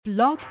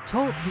Blog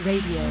Talk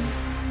Radio.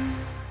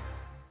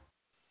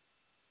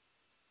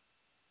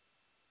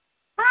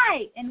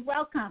 Hi, and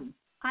welcome.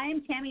 I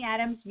am Tammy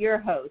Adams, your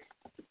host,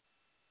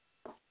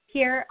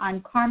 here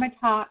on Karma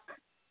Talk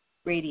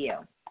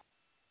Radio.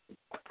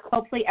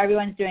 Hopefully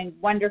everyone's doing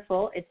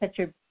wonderful. It's such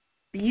a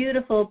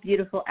beautiful,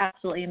 beautiful,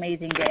 absolutely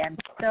amazing day. I'm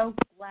so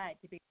glad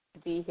to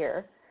be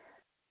here.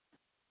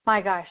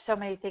 My gosh, so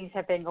many things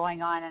have been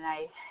going on, and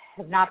I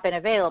have not been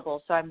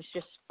available, so I'm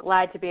just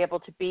glad to be able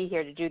to be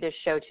here to do this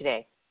show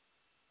today.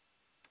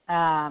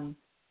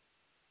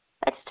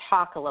 Let's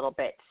talk a little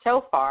bit.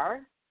 So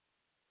far,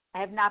 I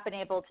have not been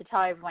able to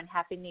tell everyone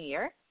Happy New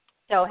Year.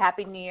 So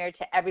Happy New Year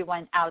to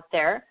everyone out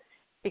there,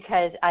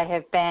 because I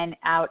have been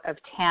out of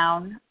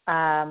town.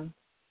 My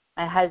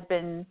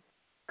husband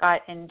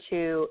got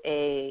into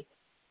a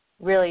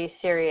really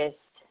serious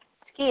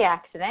ski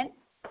accident,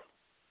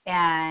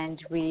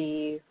 and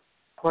we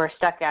were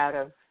stuck out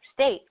of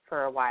state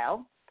for a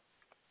while.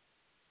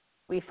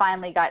 We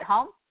finally got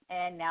home,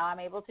 and now I'm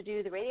able to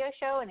do the radio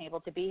show and able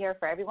to be here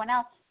for everyone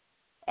else.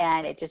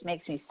 And it just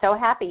makes me so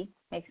happy,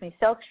 makes me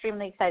so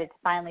extremely excited to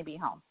finally be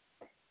home.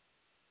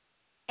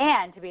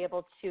 And to be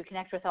able to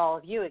connect with all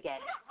of you again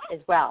as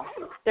well.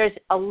 There's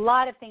a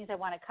lot of things I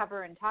want to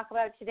cover and talk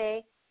about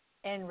today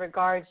in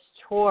regards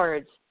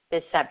towards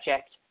this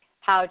subject.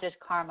 How does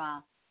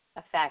karma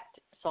affect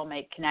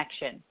soulmate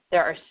connection?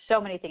 There are so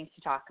many things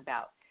to talk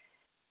about.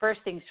 First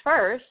things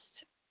first,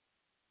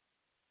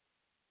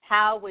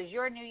 how was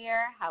your New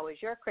Year? How was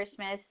your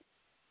Christmas?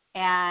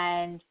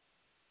 And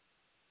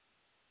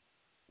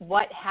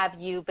what have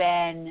you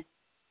been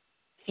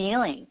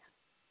feeling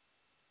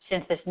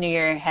since this new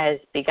year has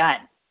begun?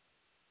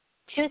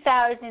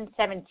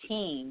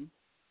 2017,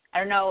 I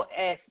don't know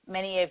if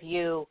many of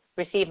you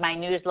receive my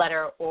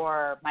newsletter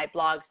or my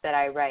blogs that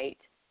I write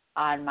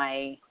on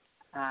my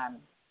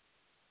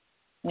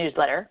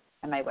newsletter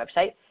on my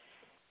website,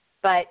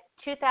 but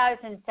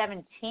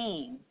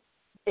 2017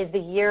 is the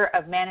year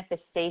of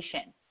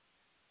manifestation.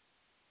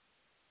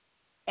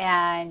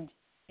 And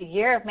the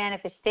year of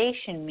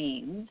manifestation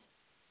means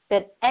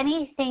that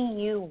anything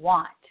you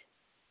want,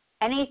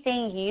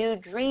 anything you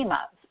dream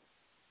of,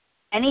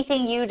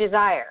 anything you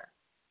desire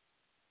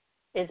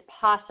is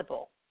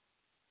possible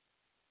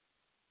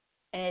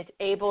and is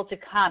able to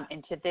come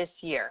into this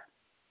year.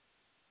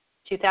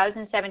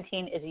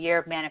 2017 is a year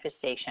of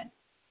manifestation.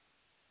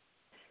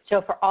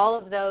 So for all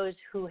of those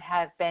who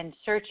have been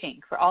searching,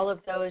 for all of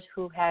those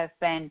who have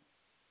been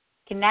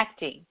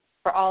connecting,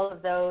 for all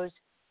of those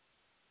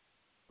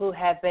who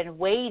have been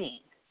waiting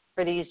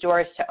for these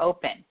doors to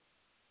open,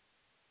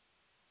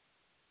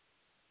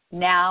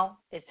 now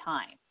is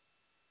time.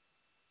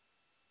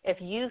 If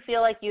you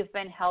feel like you've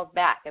been held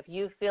back, if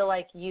you feel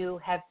like you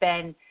have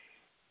been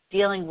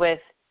dealing with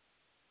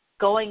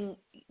being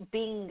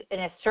in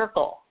a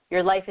circle,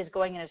 your life is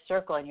going in a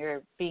circle and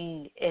you're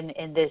being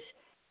in this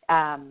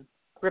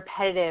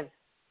repetitive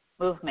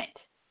movement,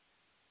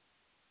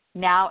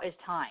 now is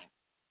time.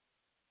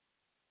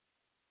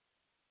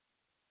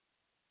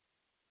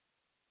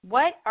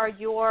 What are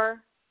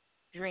your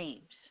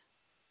dreams?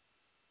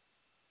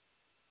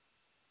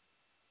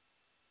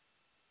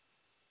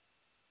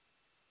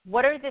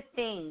 What are the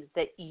things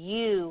that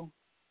you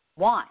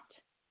want?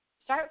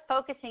 Start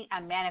focusing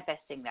on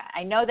manifesting that.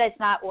 I know that's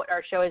not what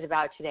our show is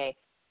about today,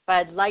 but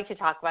I'd like to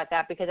talk about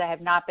that because I have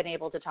not been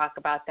able to talk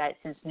about that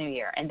since New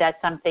Year. And that's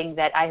something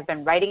that I have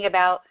been writing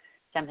about,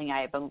 something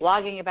I have been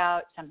blogging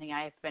about, something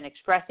I have been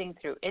expressing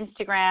through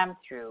Instagram,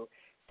 through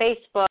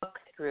Facebook,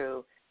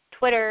 through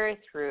Twitter,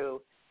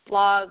 through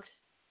blogs.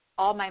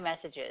 All my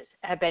messages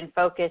have been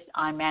focused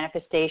on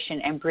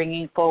manifestation and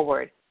bringing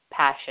forward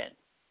passion.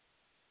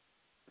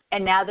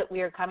 And now that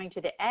we are coming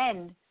to the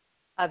end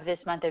of this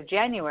month of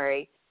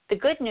January, the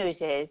good news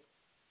is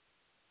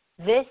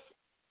this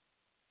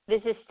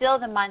is still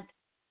the month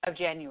of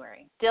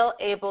January, still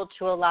able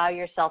to allow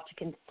yourself to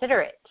consider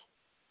it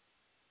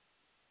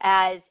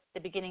as the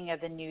beginning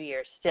of the new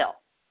year still.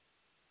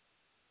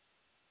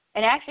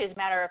 And actually, as a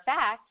matter of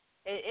fact,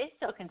 it is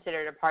still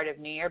considered a part of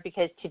New Year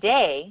because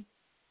today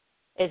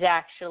is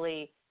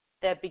actually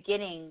the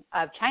beginning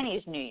of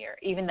Chinese New Year.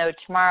 Even though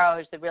tomorrow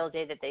is the real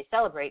day that they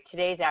celebrate,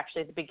 today is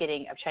actually the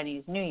beginning of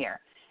Chinese New Year.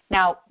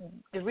 Now,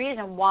 the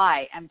reason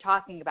why I'm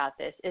talking about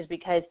this is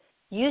because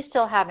you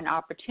still have an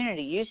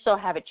opportunity, you still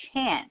have a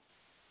chance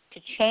to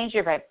change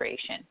your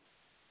vibration,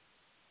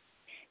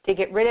 to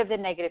get rid of the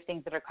negative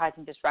things that are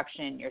causing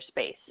disruption in your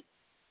space,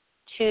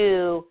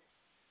 to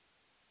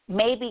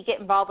maybe get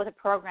involved with a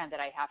program that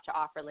I have to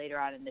offer later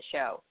on in the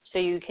show so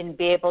you can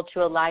be able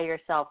to allow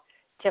yourself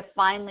to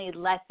finally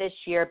let this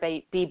year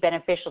be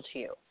beneficial to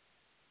you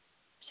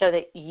so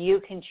that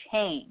you can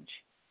change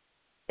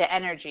the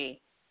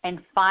energy and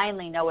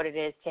finally know what it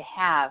is to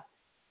have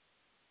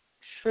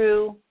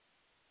true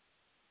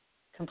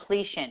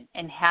completion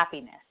and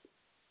happiness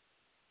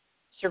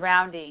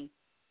surrounding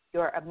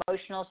your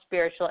emotional,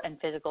 spiritual, and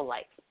physical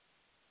life.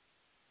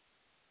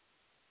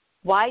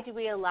 Why do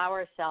we allow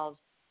ourselves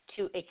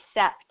to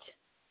accept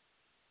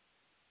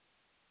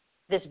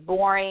this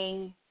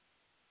boring,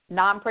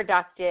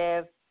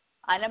 non-productive,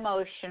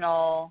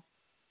 unemotional,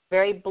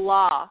 very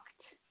blocked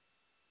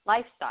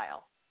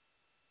lifestyle.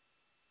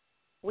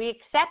 We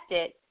accept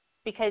it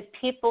because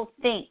people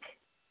think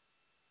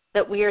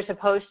that we are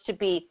supposed to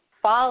be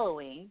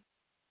following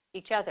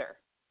each other,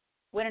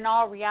 when in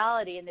all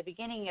reality, in the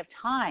beginning of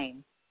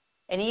time,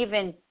 and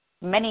even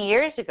many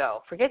years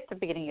ago, forget the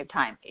beginning of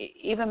time,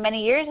 even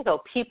many years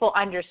ago, people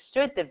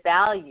understood the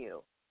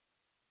value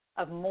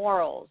of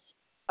morals,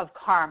 of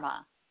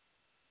karma,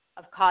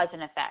 of cause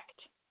and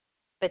effect.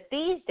 But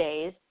these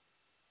days,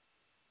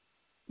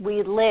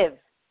 we live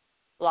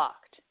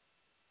blocked.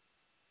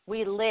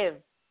 We live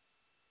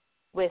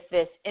with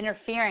this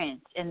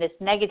interference and this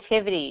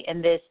negativity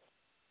and this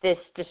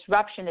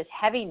disruption, this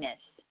heaviness,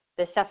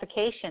 this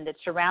suffocation that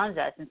surrounds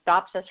us and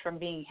stops us from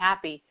being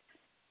happy.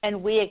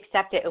 And we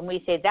accept it and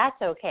we say,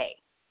 that's okay.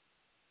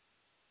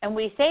 And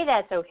we say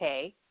that's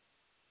okay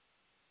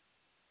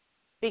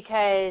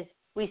because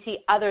we see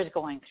others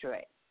going through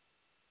it.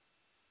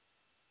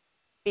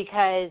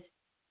 Because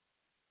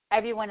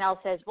everyone else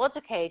says, well, it's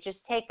okay, just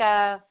take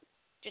a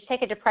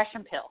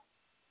depression pill.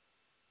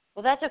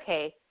 Well, that's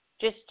okay.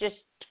 Just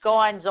go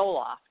on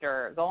Zoloft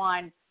or go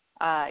on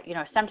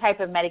some type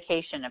of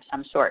medication of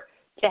some sort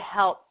to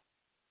help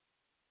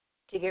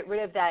to get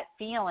rid of that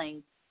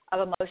feeling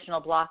of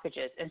emotional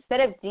blockages. Instead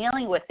of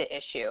dealing with the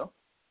issue,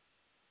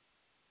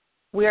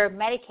 we are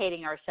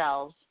medicating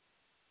ourselves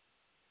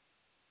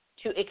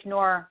to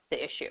ignore the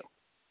issue,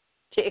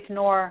 to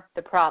ignore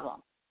the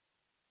problem,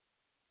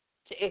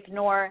 to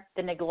ignore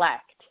the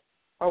neglect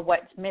or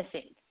what's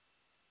missing.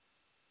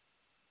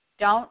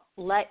 Don't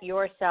let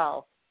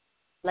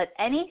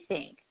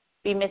anything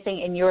be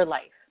missing in your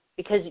life,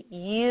 because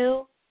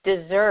you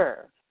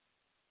deserve,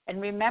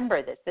 and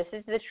remember this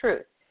is the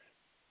truth,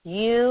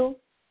 you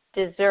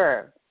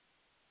deserve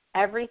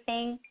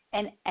everything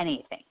and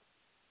anything.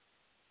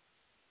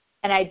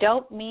 And I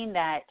don't mean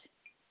that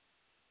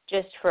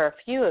just for a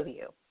few of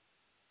you,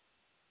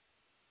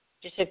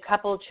 just a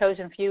couple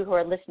chosen few who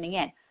are listening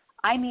in.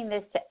 I mean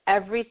this to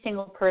every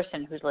single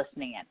person who's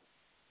listening in.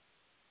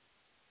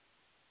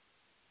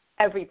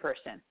 Every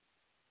person.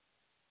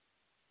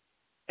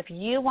 If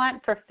you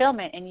want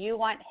fulfillment and you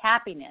want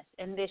happiness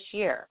in this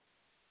year,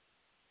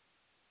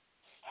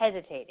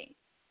 hesitating.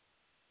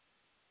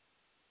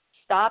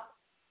 Stop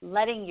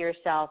letting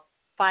yourself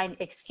find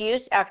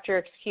excuse after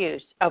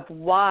excuse of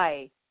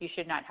why you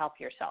should not help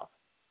yourself.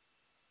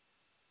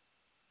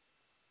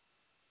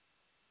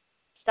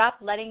 Stop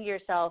letting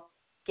yourself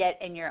get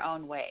in your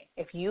own way.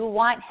 If you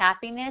want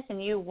happiness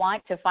and you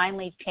want to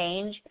finally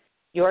change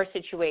your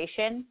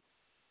situation,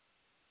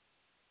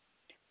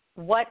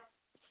 what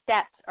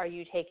steps are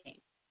you taking?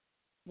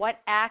 What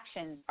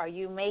actions are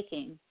you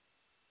making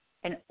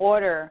in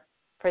order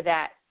for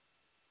that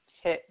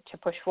to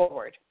push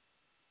forward?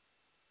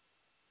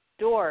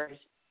 Doors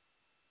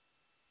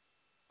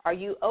are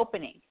you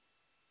opening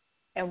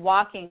and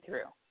walking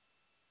through?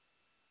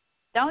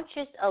 Don't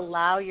just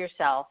allow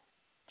yourself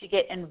to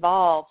get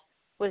involved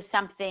with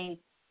something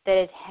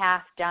that is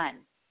half done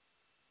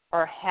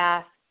or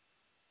half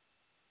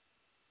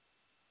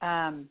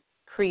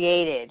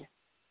created.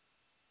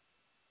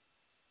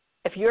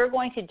 If you're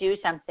going to do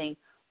something,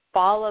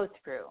 follow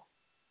through.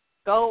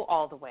 Go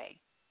all the way.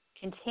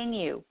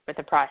 Continue with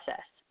the process.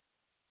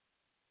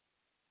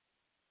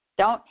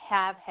 Don't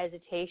have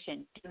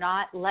hesitation. Do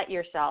not let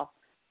yourself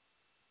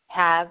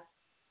have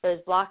those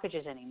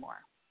blockages anymore.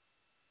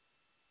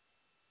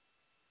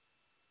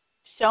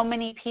 So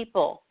many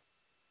people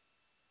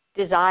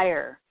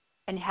desire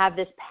and have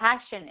this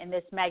passion and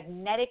this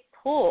magnetic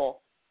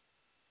pull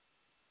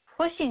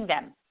pushing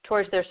them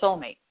towards their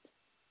soulmate,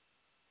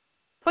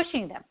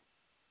 pushing them.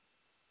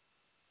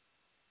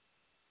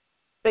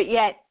 But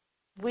yet,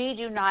 we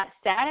do not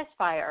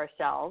satisfy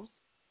ourselves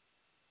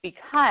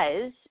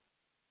because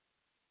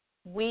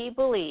we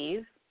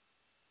believe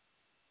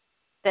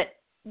that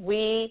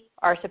we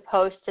are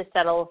supposed to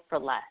settle for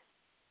less,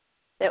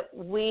 that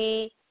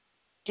we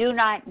do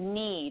not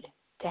need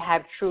to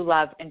have true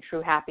love and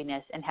true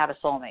happiness and have a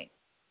soulmate.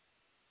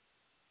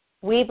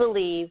 We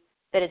believe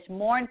that it's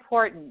more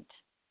important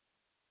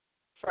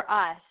for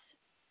us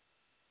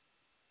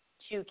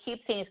to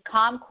keep things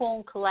calm, cool,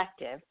 and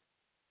collective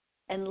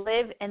and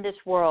live in this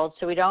world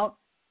so we don't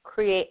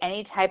create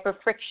any type of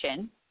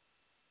friction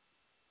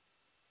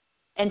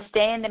and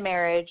stay in the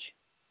marriage,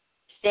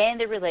 stay in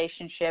the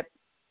relationship,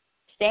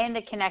 stay in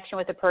the connection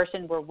with the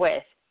person we're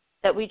with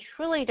that we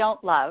truly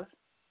don't love,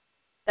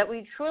 that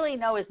we truly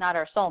know is not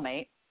our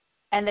soulmate,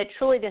 and that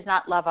truly does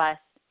not love us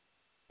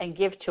and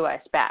give to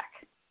us back.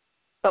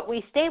 But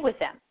we stay with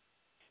them.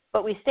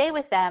 But we stay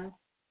with them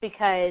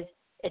because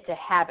it's a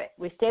habit.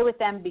 We stay with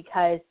them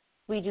because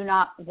we do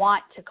not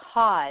want to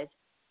cause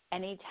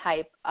any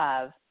type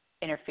of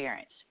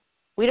interference.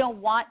 We don't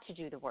want to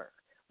do the work.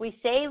 We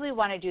say we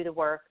want to do the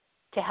work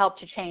to help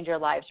to change our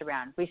lives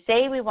around. We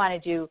say we want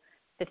to do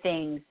the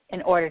things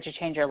in order to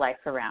change our life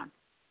around.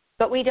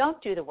 But we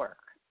don't do the work.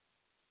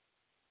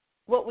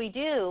 What we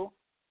do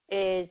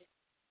is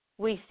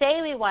we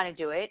say we want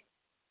to do it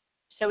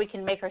so we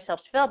can make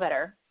ourselves feel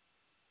better,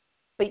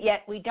 But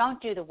yet we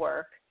don't do the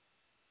work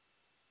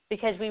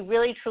because we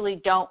really, truly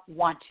don't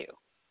want to.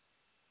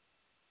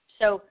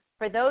 So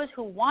for those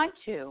who want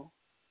to,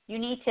 you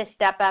need to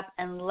step up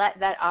and let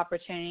that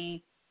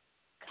opportunity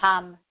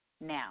come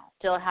now.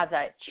 Still have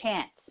that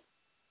chance.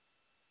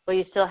 Well,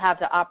 you still have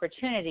the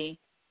opportunity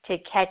to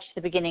catch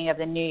the beginning of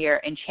the new year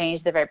and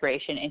change the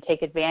vibration and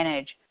take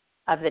advantage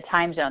of the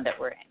time zone that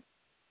we're in,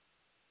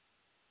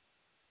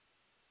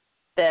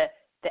 the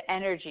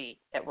energy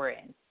that we're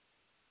in,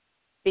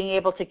 being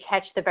able to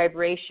catch the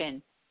vibration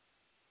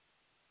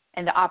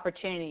and the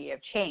opportunity of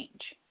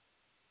change.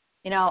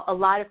 You know, a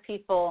lot of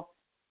people,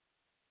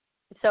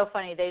 it's so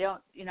funny, they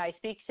don't, you know, I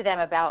speak to them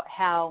about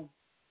how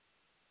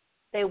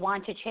they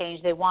want to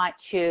change. They want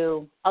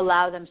to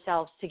allow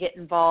themselves to get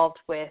involved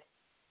with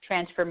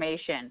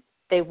transformation.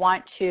 They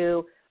want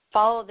to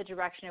follow the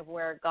direction of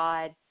where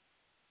God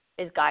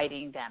is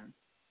guiding them,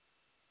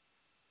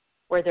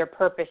 where their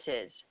purpose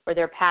is, where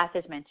their path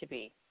is meant to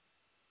be.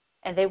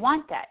 And they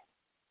want that.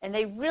 And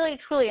they really,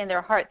 truly, in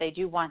their heart, they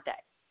do want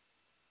that.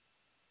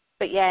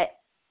 But yet,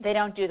 they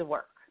don't do the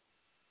work.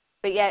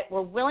 But yet,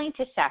 we're willing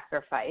to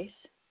sacrifice,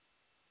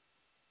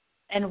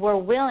 and we're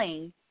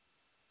willing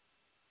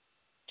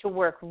to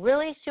work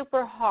really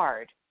super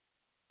hard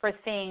for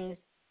things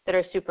that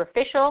are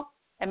superficial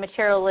and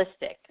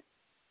materialistic.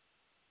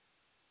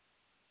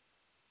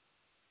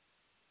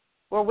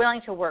 We're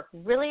willing to work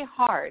really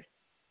hard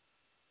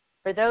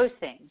for those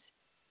things,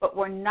 but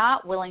we're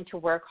not willing to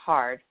work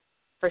hard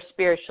for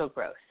spiritual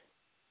growth.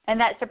 And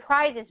that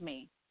surprises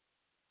me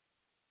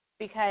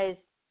because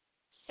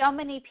so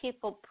many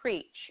people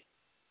preach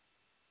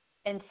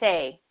and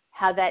say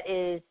how that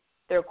is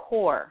their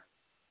core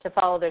to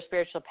follow their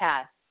spiritual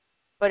path.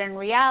 But in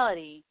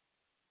reality,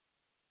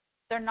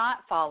 they're not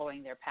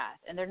following their path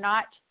and they're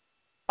not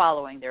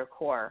following their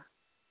core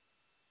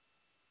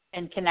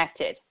and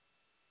connected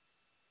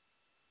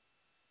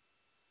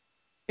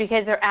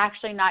because they're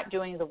actually not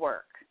doing the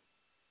work.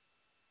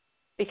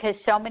 Because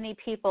so many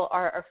people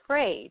are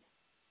afraid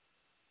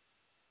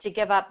to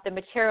give up the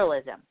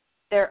materialism.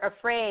 They're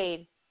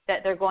afraid that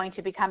they're going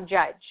to become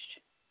judged.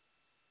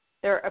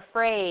 They're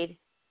afraid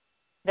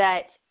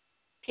that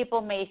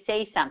people may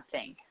say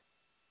something,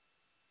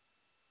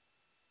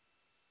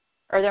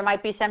 or there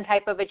might be some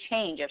type of a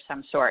change of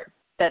some sort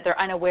that they're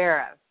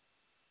unaware of.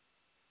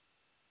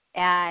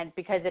 And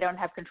because they don't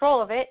have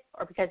control of it,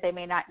 or because they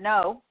may not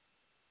know,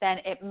 then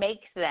it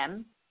makes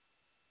them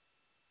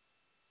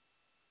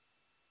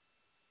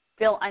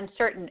feel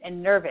uncertain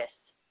and nervous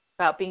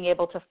about being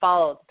able to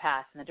follow the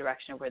path in the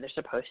direction of where they're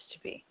supposed to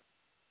be.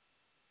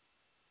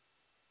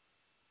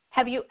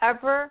 Have you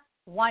ever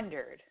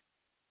wondered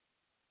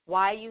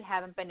why you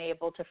haven't been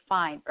able to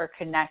find or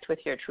connect with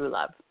your true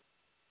love?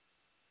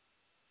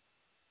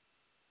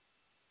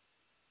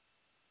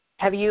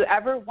 Have you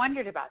ever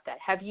wondered about that?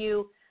 Have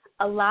you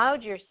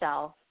allowed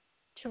yourself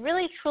to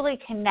really truly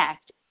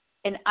connect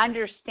and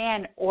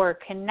understand or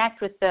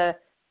connect with the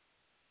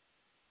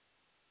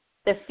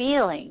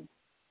feeling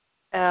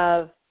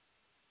of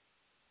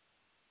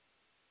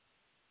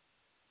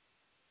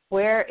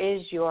where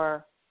is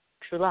your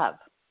true love?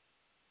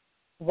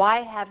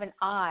 Why haven't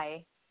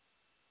I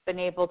been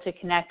able to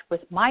connect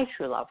with my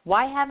true love?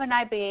 Why haven't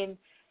I been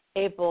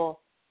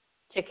able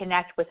to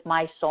connect with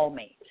my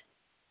soulmate?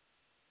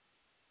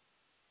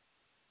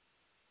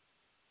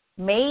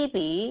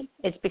 Maybe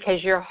it's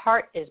because your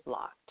heart is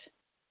blocked.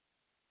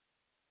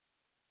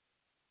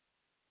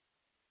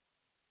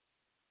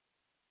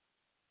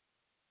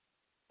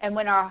 And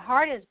when our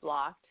heart is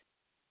blocked,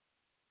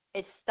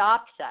 it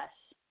stops us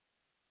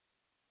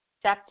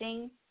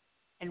accepting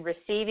and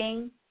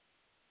receiving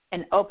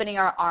and opening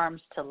our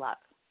arms to love.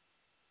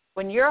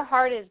 When your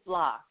heart is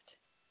blocked,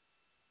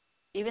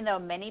 even though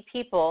many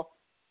people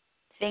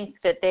think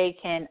that they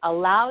can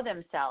allow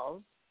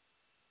themselves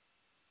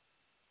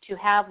to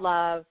have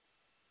love,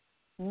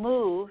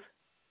 move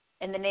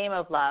in the name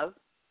of love,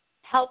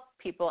 help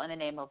people in the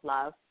name of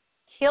love,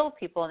 heal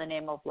people in the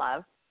name of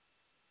love,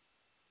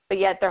 but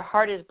yet their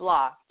heart is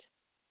blocked,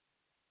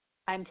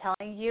 I'm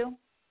telling you,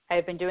 I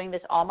have been doing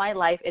this all my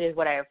life. It is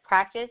what I have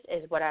practiced.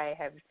 It is what I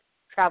have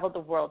traveled the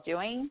world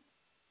doing.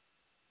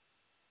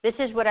 This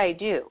is what I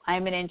do.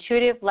 I'm an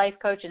intuitive life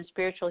coach and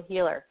spiritual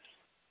healer,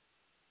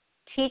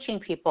 teaching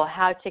people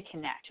how to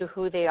connect to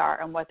who they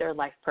are and what their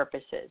life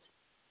purpose is,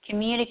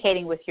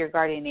 communicating with your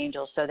guardian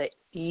angels so that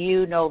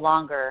you no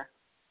longer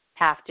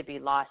have to be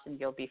lost and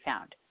you'll be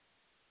found.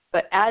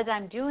 But as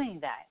I'm doing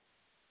that,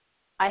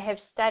 I have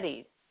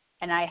studied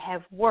and I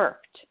have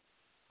worked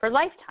for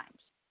lifetimes,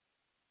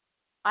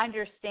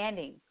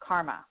 understanding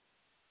karma,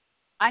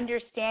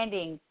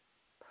 understanding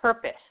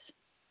purpose,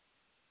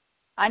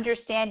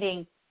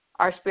 understanding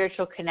our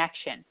spiritual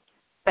connection,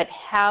 but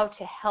how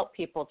to help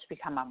people to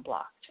become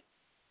unblocked.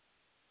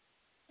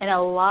 And a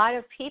lot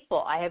of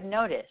people I have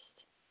noticed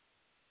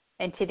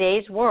in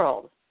today's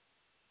world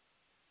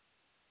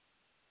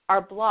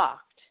are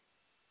blocked,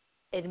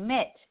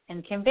 admit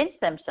and convince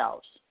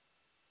themselves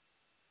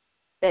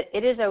that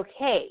it is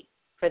okay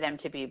for them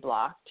to be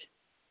blocked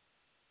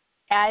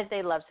as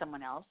they love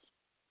someone else,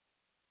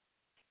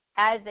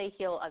 as they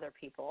heal other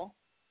people,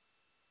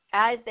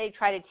 as they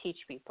try to teach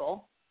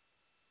people,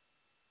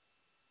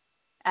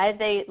 as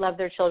they love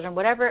their children,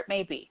 whatever it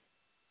may be.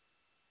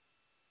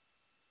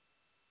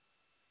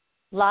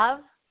 Love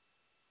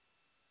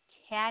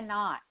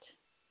cannot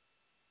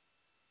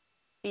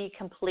be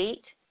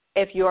complete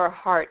if your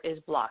heart is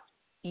blocked.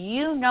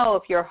 You know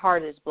if your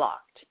heart is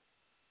blocked.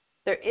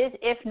 There is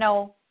if,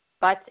 no,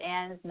 buts,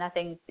 ands,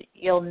 nothing.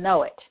 You'll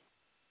know it.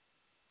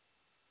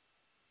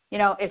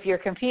 If you're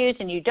confused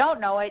and you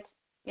don't know it,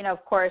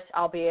 of course,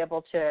 I'll be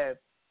able to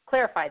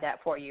clarify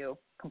that for you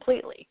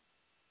completely.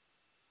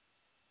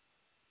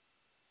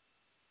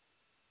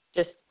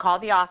 Just call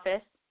the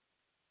office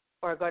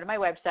or go to my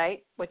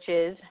website, which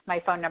is my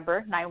phone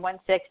number,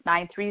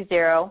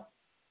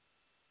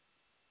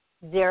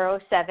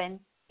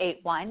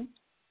 916-930-0781,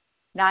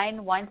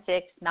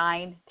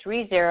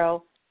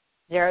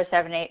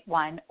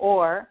 916-930-0781,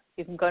 or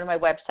you can go to my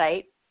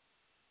website,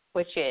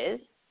 which is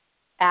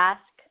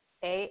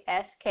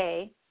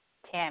Tammy,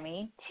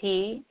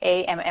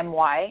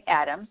 Tammy,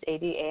 Adams,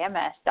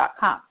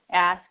 ADAMS.com,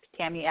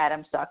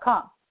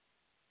 AskTammyAdams.com.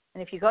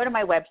 And if you go to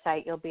my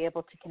website, you'll be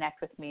able to connect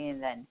with me,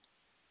 and then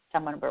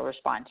someone will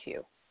respond to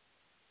you.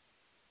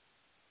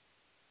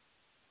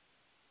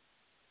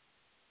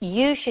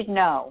 You should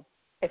know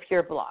if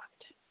you're blocked.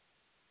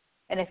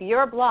 And if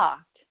you're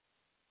blocked,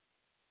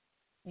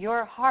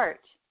 your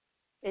heart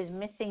is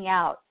missing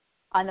out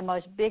on the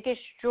most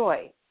biggest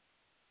joy,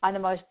 on the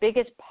most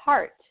biggest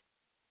part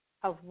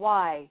of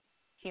why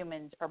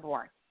humans are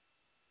born.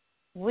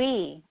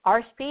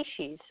 Our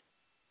species,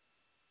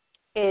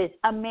 is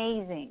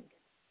amazing,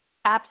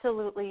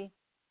 absolutely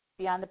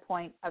beyond the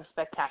point of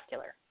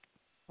spectacular.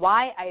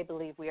 Why I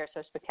believe we are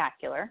so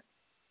spectacular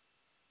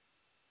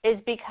is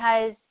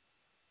because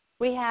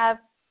we have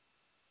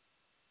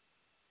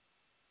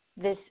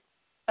this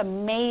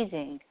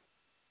amazing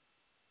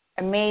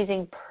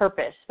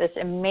purpose, this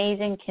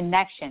amazing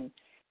connection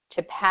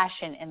to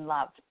passion and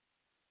love.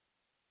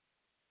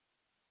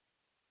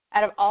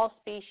 Out of all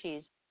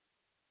species,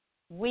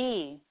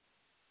 we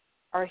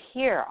are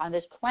here on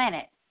this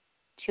planet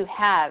to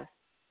have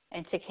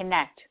and to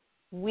connect.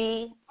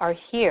 We are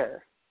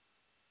here.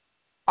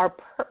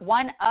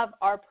 One of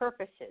our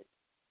purposes,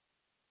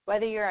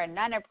 whether you're a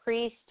nun, a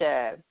priest,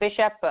 a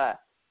bishop,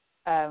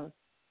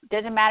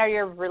 doesn't matter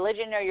your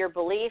religion or your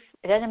belief,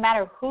 it doesn't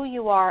matter who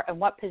you are and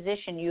what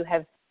position you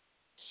have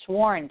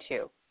sworn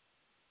to.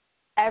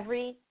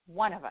 Every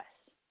one of us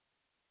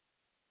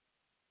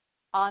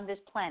on this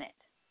planet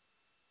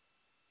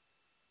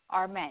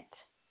are meant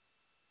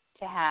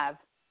to have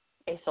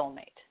a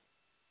soulmate.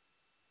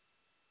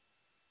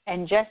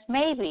 And just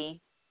maybe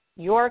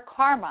your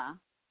karma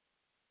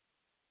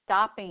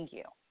stopping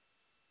you.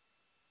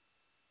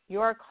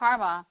 Your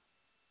karma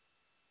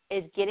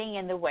is getting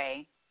in the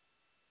way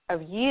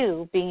of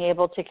you being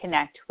able to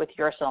connect with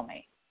your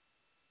soulmate.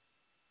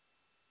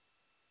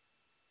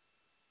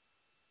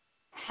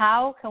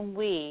 How can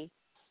we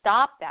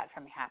stop that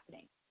from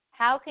happening?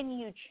 How can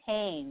you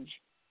change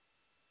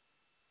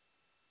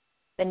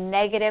the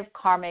negative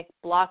karmic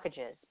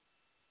blockages?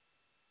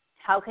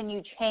 How can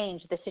you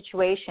change the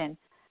situation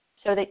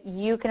so that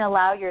you can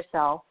allow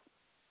yourself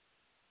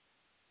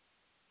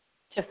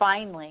to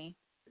finally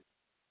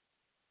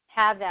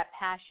have that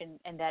passion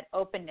and that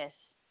openness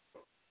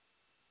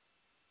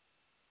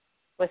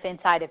within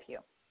inside of you?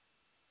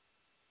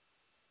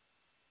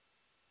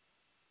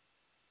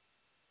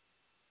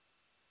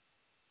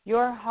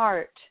 Your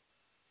heart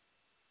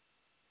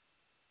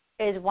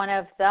is one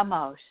of the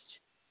most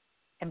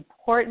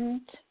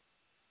important,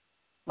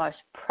 most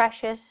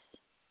precious,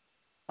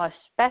 most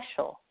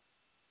special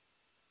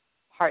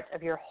parts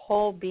of your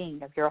whole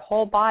being, of your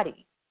whole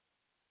body,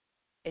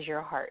 is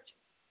your heart.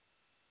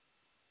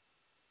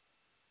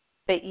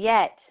 But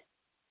yet,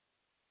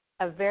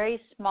 a very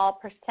small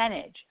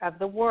percentage of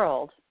the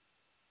world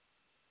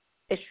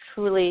is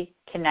truly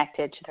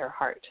connected to their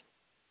heart.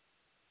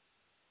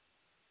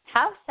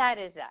 How sad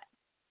is that?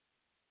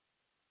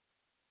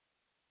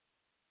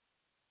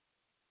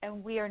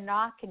 And we are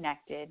not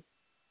connected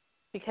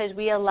because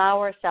we allow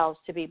ourselves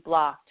to be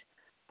blocked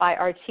by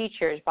our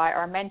teachers, by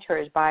our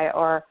mentors, by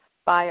our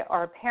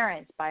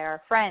parents, by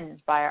our friends,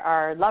 by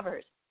our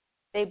lovers.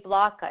 They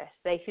block us.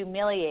 They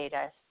humiliate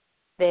us.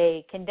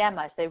 They condemn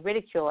us. They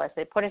ridicule us.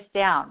 They put us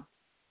down.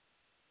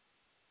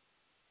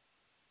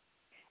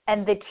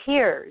 And the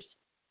tears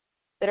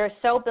that are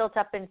so built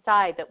up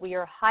inside that we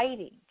are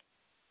hiding,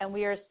 and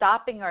we are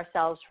stopping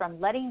ourselves from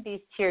letting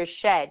these tears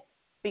shed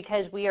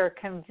because we are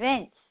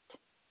convinced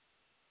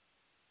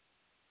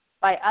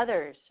by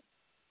others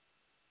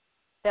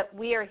that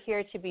we are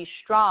here to be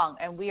strong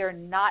and we are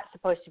not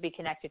supposed to be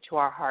connected to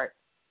our heart,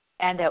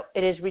 and that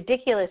it is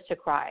ridiculous to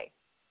cry,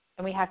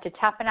 and we have to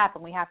toughen up,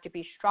 and we have to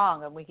be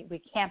strong, and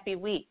we can't be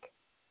weak.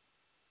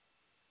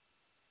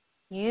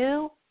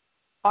 You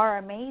are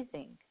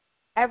amazing.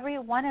 Every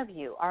one of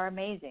you are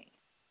amazing.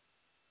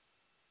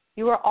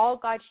 You are all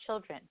God's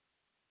children,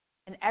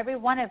 and every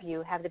one of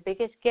you have the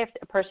biggest gift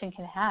a person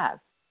can have.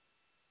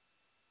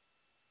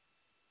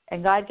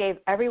 And God gave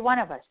every one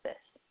of us this.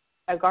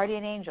 a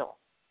guardian angel.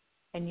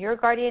 And your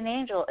guardian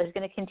angel is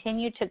going to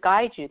continue to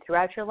guide you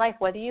throughout your life,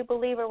 whether you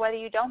believe or whether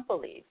you don't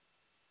believe.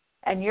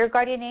 And your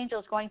guardian angel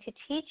is going to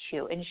teach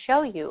you and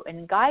show you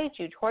and guide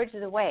you towards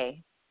the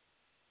way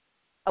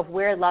of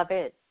where love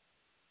is.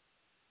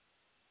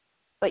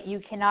 But you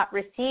cannot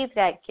receive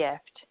that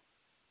gift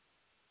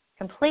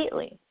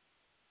completely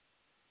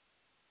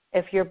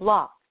if you're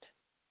blocked.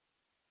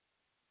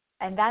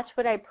 And that's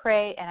what I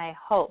pray and I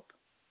hope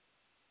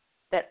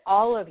that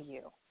all of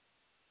you,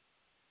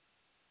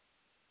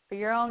 for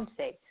your own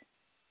sake,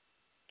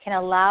 can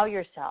allow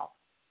yourself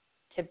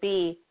to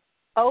be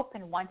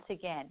open once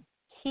again,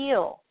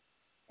 heal,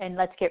 and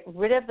let's get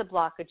rid of the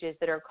blockages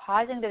that are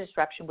causing the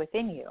disruption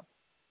within you.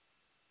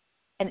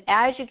 And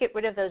as you get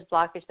rid of those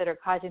blockages that are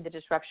causing the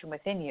disruption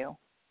within you,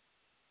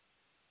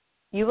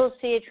 you will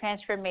see a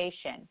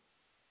transformation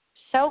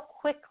so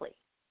quickly,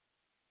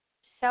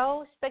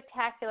 so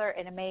spectacular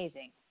and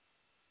amazing,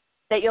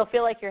 that you'll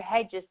feel like your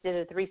head just did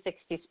a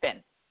 360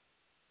 spin.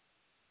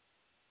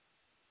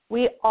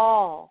 We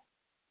all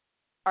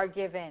are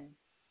given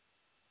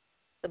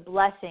the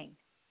blessing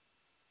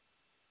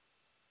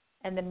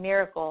and the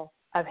miracle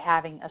of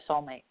having a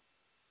soulmate.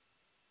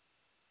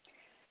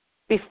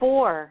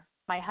 Before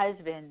my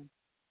husband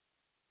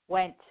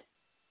went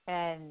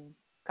and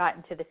got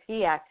into the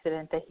ski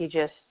accident that he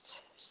just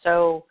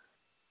so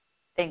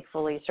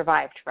thankfully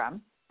survived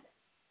from,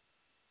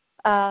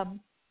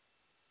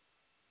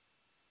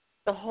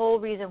 the whole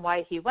reason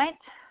why he went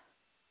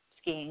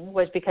skiing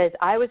was because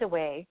I was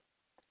away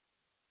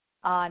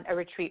on a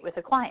retreat with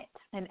a client.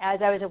 And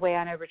as I was away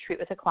on a retreat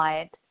with a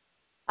client,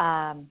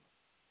 I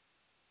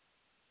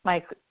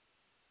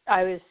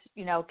was,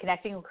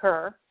 connecting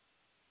her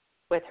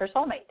with her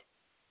soulmate.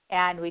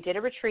 And we did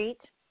a retreat,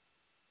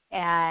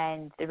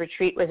 and the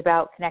retreat was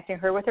about connecting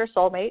her with her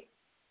soulmate.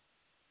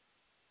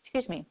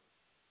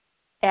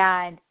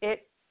 And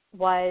it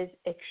was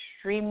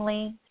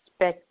extremely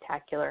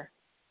spectacular.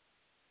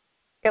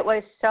 It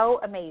was so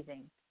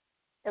amazing.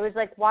 It was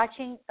like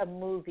watching a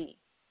movie,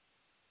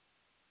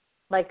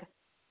 like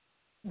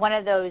one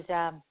of those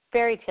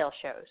fairy tale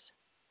shows.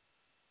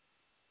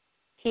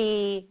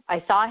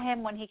 I saw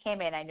him when he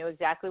came in. I knew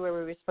exactly where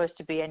we were supposed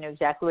to be. I knew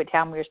exactly what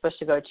town we were supposed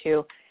to go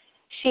to.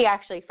 She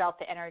actually felt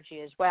the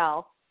energy as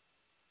well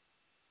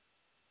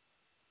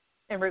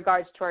in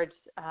regards towards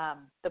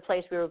the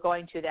place we were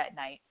going to that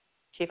night.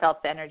 She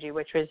felt the energy,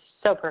 which was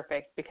so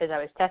perfect because I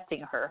was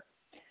testing her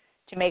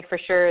to make for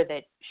sure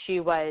that she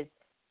was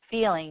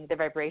feeling the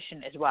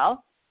vibration as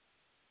well,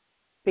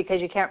 because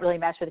you can't really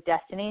mess with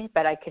destiny,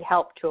 but I could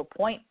help to a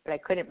point, but I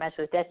couldn't mess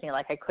with destiny.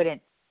 Like I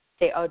couldn't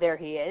say, oh, there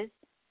he is.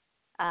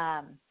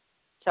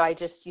 So I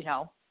just,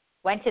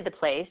 went to the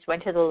place,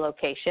 went to the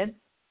location,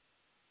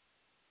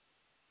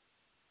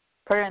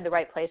 put her in the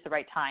right place, the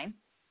right time.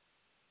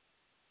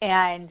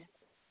 And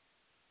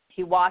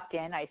he walked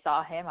in. I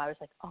saw him. I was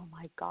like, oh,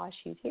 my gosh,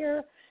 he's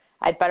here.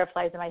 I had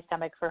butterflies in my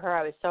stomach for her.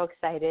 I was so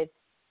excited.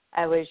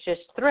 I was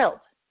just thrilled.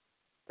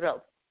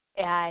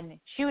 And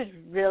she was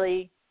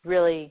really,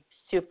 really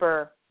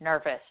super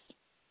nervous.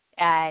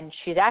 And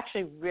she's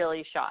actually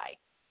really shy.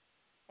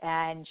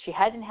 And she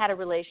hasn't had a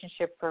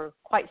relationship for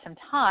quite some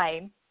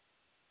time.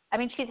 I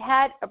mean, she's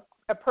had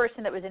a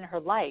person that was in her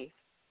life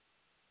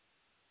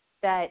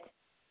that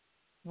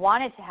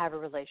wanted to have a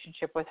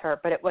relationship with her,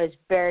 but it was a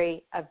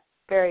very,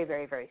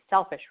 very, very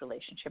selfish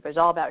relationship. It was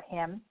all about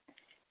him.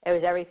 It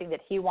was everything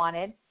that he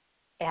wanted.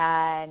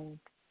 And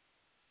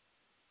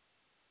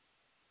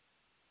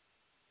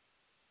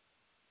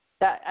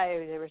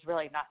there was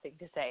really nothing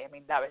to say. I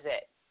mean, that was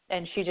it.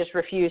 And she just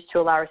refused to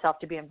allow herself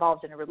to be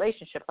involved in a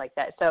relationship like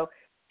that. So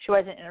she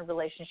wasn't in a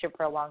relationship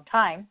for a long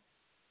time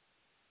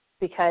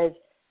because,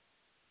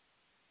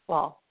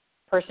 the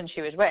person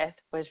she was with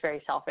was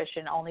very selfish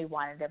and only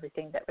wanted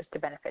everything that was to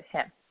benefit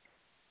him.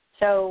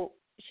 So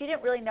she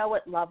didn't really know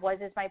what love was,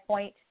 is my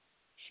point.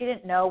 She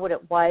didn't know what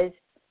it was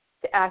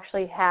to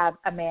actually have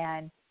a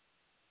man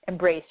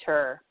embrace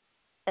her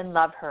and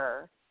love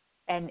her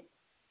and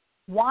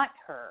want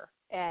her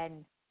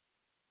and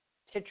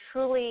to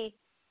truly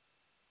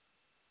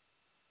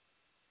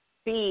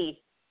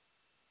be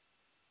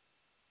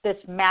this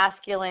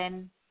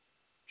masculine,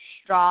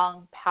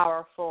 strong,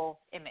 powerful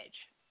image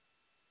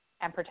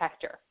and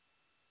protector.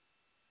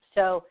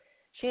 So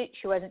she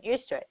wasn't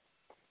used to it.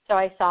 So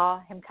I saw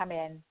him come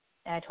in,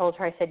 and I told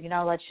her, I said,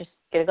 let's just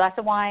get a glass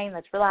of wine,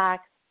 let's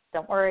relax,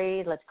 don't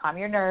worry, let's calm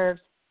your nerves,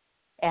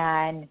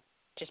 and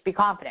just be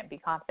confident,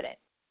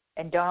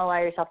 and don't allow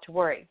yourself to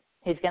worry.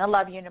 He's going to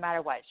love you no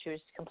matter what. She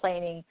was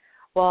complaining,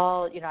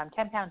 well, I'm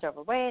 10 pounds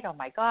overweight, oh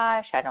my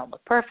gosh, I don't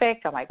look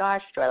perfect, oh my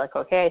gosh, do I look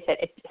okay? I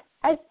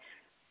said,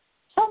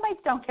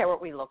 soulmates don't care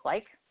what we look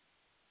like.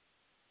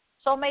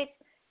 Soulmates,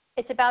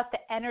 it's about the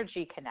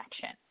energy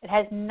connection. It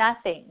has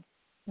nothing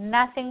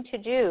to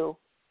do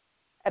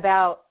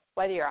about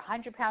whether you're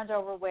 100 pounds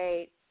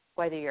overweight,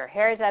 whether your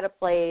hair is out of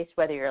place,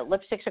 whether your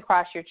lipstick's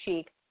across your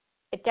cheek.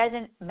 It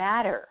doesn't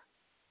matter.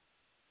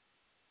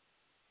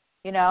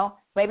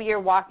 Maybe you're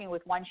walking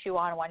with one shoe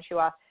on, one shoe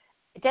off.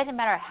 It doesn't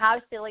matter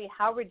how silly,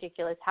 how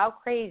ridiculous, how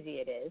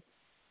crazy it is.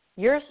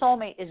 Your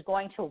soulmate is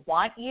going to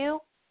want you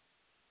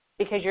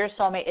because your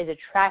soulmate is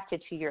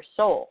attracted to your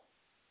soul.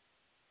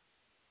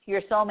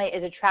 Your soulmate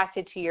is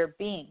attracted to your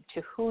being,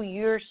 to who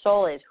your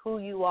soul is, who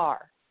you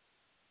are.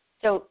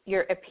 So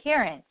your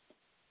appearance,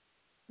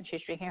 and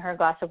she's drinking her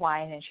glass of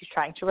wine and she's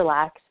trying to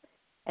relax,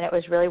 and it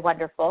was really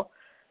wonderful.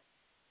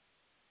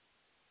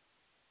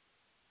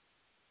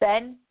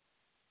 Then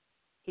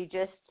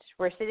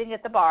we're sitting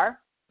at the bar.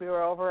 We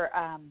were over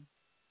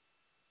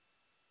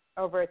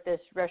at this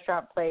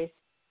restaurant place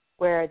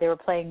where they were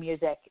playing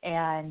music,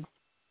 and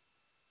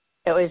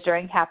it was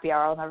during happy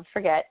hour, I'll never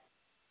forget.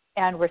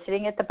 And we're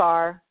sitting at the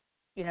bar,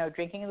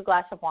 drinking a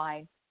glass of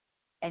wine,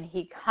 and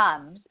he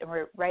comes, and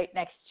we're right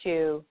next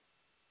to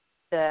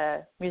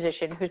the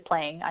musician who's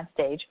playing on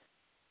stage.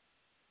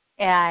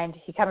 And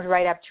he comes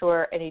right up to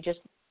her, and he just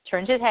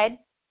turns his head,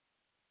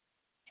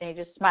 and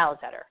he just smiles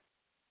at her.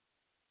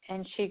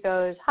 And she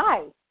goes,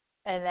 "Hi."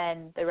 And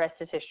then the rest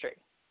is history.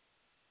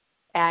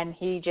 And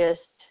he just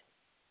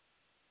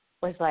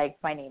was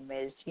like, "My name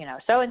is,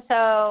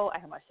 so-and-so."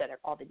 I almost said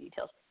all the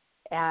details.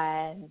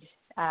 And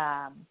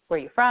where are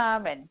you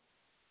from? And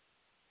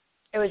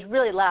it was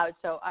really loud,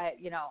 so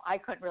I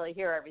couldn't really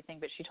hear everything,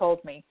 but she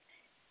told me.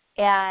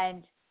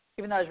 And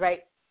even though I was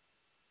right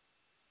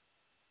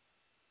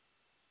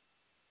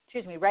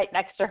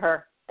next to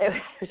her, it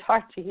was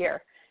hard to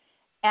hear.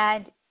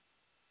 And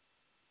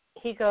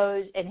he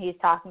goes and he's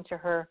talking to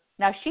her.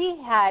 Now,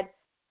 she had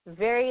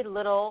very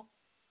little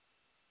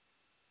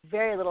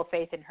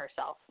faith in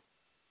herself.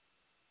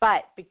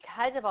 But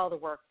because of all the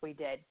work we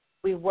did,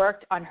 we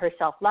worked on her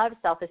self-love,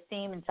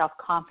 self-esteem, and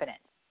self-confidence.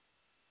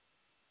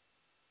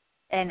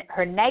 And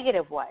her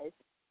negative was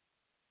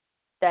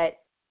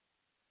that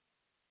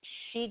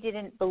she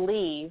didn't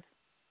believe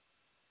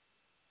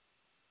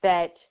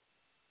that,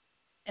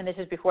 and this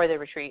is before the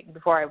retreat,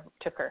 before I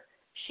took her,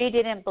 she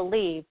didn't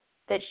believe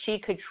that she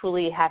could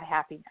truly have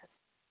happiness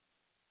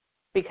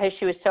because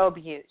she was so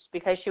abused,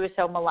 because she was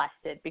so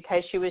molested,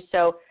 because she was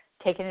so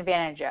taken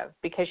advantage of,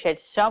 because she had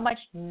so much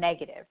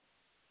negative.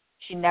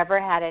 She never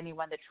had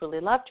anyone that truly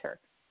loved her.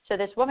 So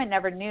this woman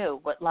never knew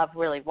what love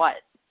really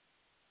was.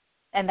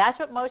 And that's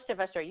what most of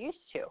us are used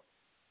to.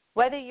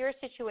 Whether your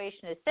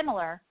situation is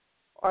similar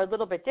or a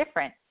little bit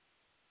different,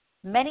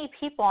 many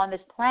people on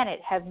this planet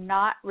have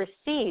not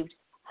received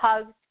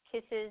hugs,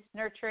 kisses,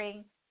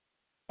 nurturing,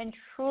 and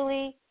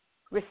truly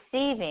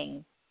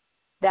receiving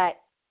that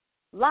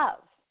love,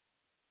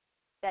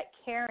 that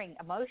caring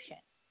emotion.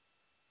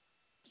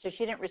 So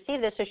she didn't receive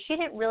this, so she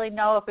didn't really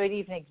know if it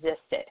even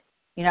existed.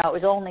 It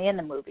was only in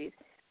the movies.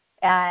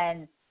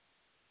 And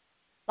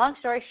long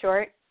story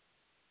short,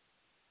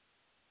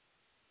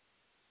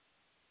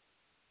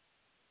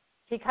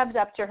 he comes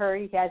up to her,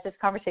 he has this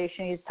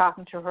conversation, he's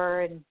talking to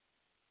her, and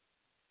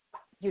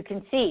you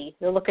can see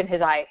the look in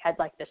his eye had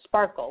like this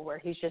sparkle where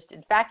he's just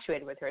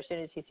infatuated with her as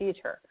soon as he sees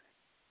her.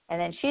 And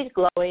then she's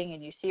glowing,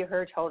 and you see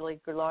her totally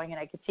glowing, and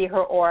I could see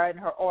her aura, and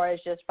her aura is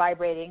just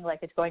vibrating like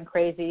it's going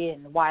crazy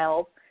and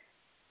wild.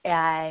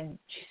 And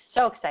she's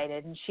so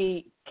excited, and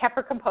she kept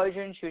her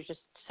composure, and she was just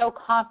so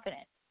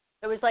confident.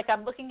 It was like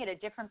I'm looking at a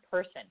different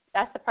person.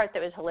 That's the part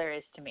that was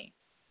hilarious to me.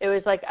 It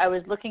was like I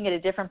was looking at a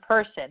different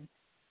person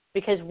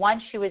because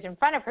once she was in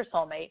front of her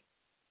soulmate,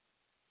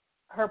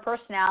 her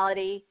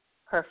personality,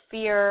 her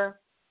fear,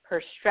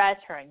 her stress,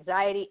 her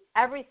anxiety,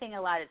 everything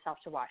allowed itself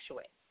to wash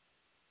away.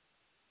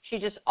 She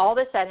just all of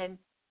a sudden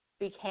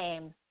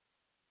became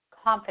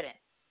confident.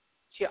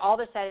 She all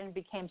of a sudden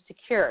became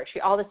secure. She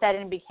all of a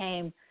sudden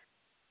became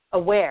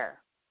aware.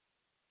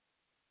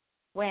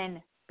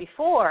 When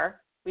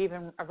before we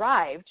even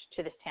arrived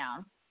to this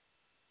town,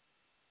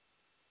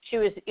 she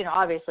was,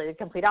 obviously the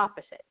complete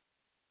opposite.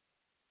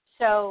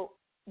 So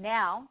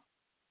now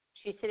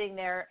she's sitting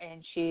there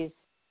and she's,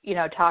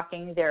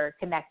 talking, they're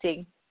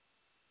connecting.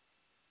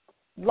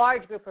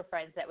 Large group of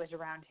friends that was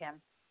around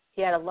him.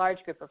 He had a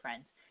large group of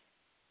friends.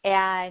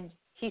 And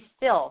he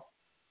still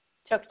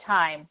took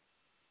time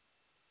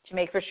to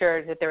make for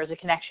sure that there was a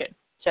connection.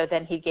 So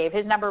then he gave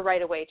his number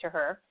right away to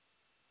her.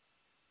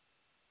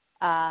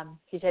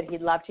 He said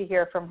he'd love to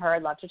hear from her,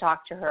 love to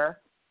talk to her.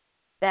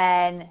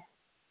 Then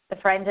the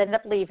friends ended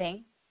up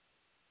leaving.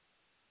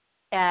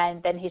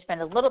 And then he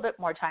spent a little bit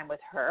more time with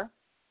her.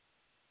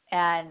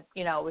 And,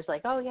 it was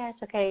like, oh, yes,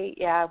 okay,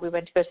 yeah, we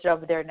went to go sit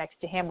over there next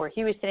to him where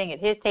he was sitting at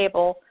his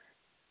table.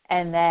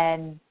 And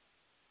then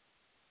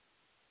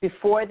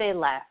before they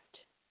left,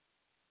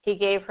 he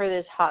gave her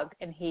this hug,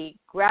 and he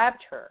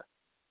grabbed her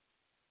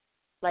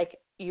like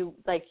you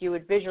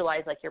would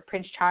visualize, like your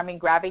Prince Charming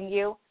grabbing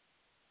you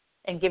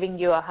and giving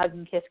you a hug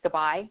and kiss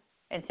goodbye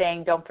and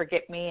saying, don't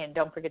forget me and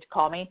don't forget to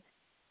call me.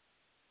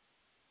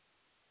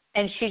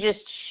 And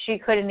she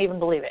couldn't even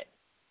believe it.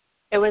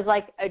 It was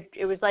like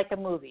a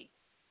movie.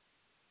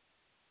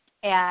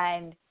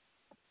 And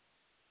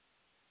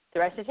the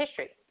rest is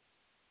history.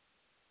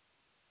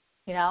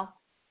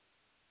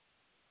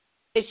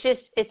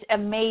 It's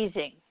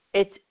amazing.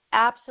 It's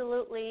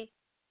absolutely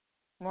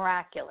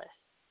miraculous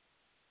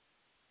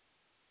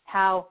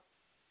how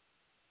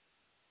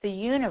the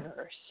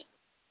universe,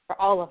 for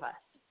all of us,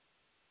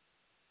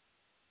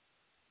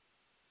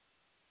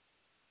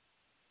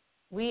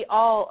 we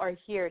all are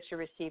here to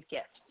receive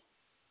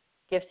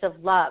gifts of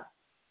love,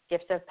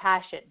 gifts of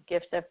passion,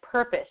 gifts of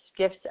purpose,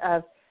 gifts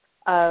of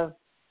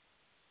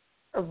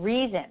a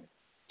reason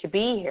to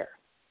be here,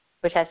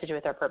 which has to do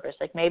with our purpose.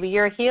 Like maybe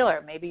you're a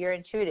healer, maybe you're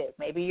intuitive,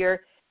 maybe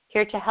you're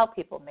here to help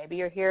people, maybe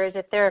you're here as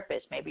a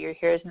therapist, maybe you're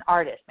here as an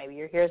artist, maybe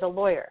you're here as a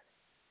lawyer.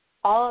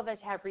 All of us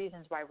have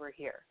reasons why we're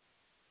here.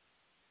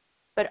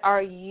 But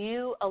are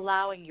you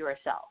allowing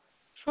yourself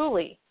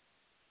truly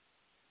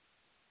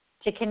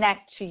to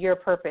connect to your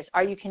purpose?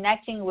 Are you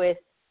connecting with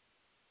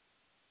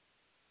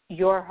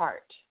your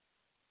heart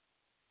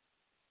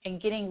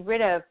and getting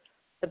rid of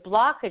the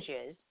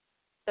blockages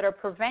that are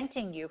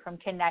preventing you from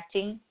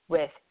connecting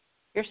with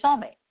your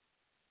soulmate?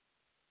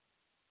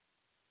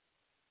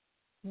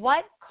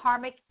 What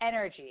karmic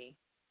energy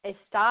is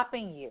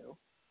stopping you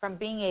from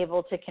being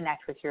able to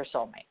connect with your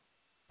soulmate?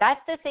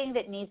 That's the thing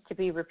that needs to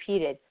be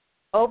repeated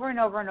over and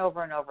over and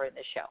over and over in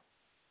the show.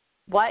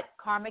 What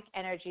karmic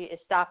energy is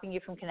stopping you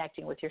from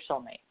connecting with your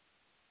soulmate?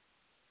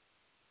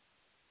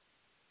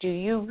 Do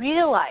you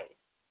realize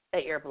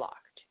that you're blocked?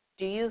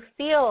 Do you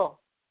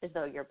feel as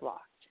though you're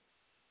blocked?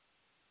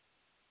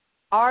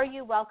 Are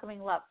you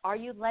welcoming love? Are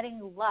you letting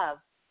love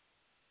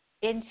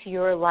into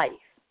your life?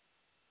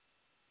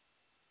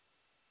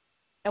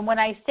 And when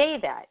I say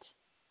that,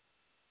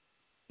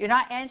 you're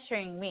not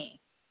answering me,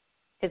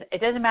 because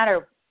it doesn't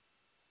matter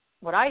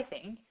what I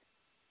think.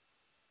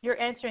 You're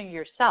answering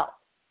yourself.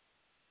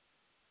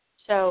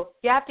 So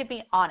you have to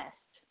be honest.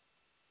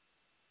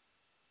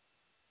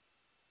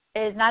 It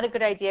is not a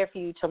good idea for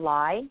you to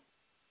lie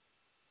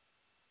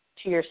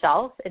to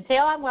yourself and say,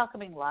 oh, I'm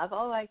welcoming love.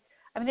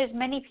 There's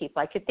many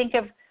people. I could think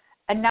of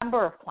a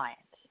number of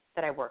clients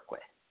that I work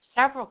with,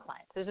 several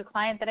clients. There's a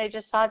client that I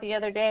just saw the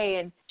other day,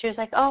 and she was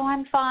like, oh,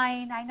 I'm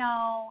fine. I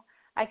know.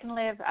 I can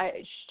live.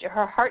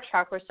 Her heart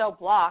chakra was so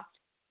blocked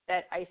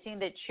that I seen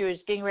that she was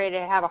getting ready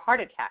to have a heart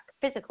attack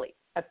physically,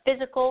 a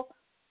physical,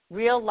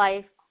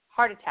 real-life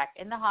heart attack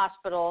in the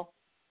hospital,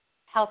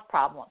 health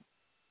problem,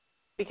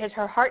 because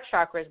her heart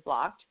chakra is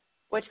blocked,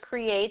 which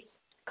creates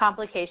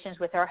complications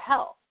with her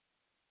health.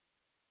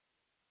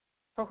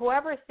 For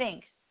whoever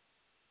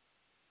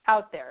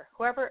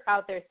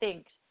out there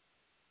thinks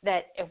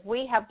that if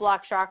we have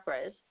blocked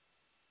chakras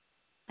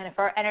and if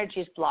our energy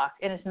is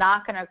blocked and it's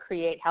not going to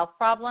create health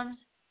problems,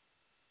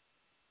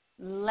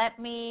 let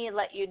me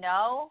let you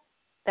know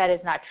that is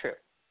not true.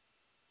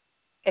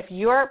 If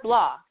you're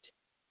blocked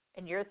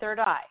in your third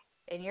eye,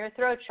 in your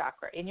throat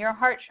chakra, in your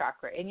heart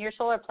chakra, in your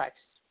solar plexus,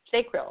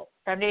 sacral,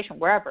 foundation,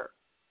 wherever,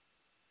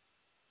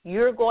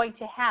 you're going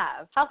to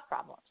have health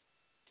problems.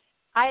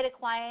 I had a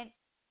client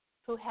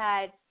who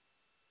had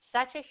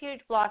such a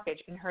huge blockage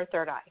in her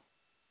third eye.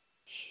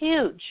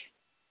 Huge.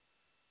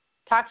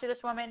 Talked to this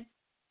woman.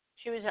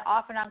 She was an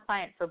off and on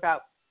client for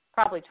about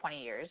probably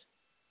 20 years.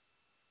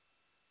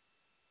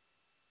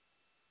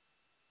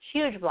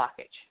 Huge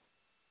blockage.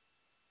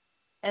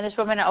 And this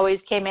woman always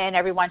came in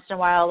every once in a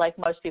while, like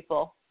most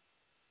people.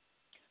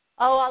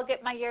 Oh, I'll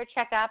get my year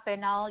checkup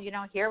and I'll,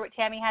 hear what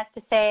Tammy has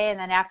to say. And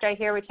then after I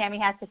hear what Tammy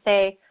has to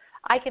say,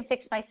 I can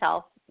fix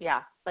myself.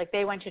 Yeah, like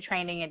they went to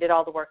training and did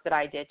all the work that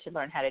I did to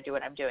learn how to do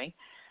what I'm doing.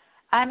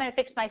 I'm going to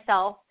fix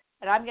myself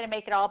and I'm going to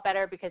make it all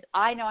better because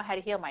I know how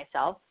to heal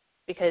myself,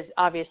 because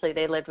obviously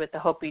they lived with the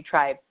Hopi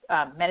tribe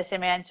medicine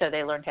man, so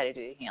they learned how to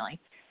do the healing.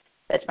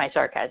 That's my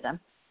sarcasm.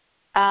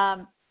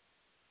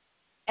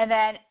 And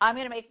then I'm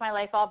going to make my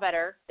life all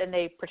better. Then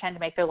they pretend to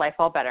make their life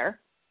all better.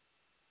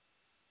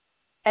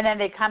 And then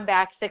they come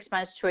back 6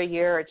 months to a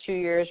year or 2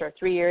 years or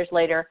 3 years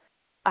later.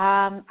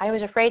 I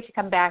was afraid to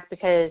come back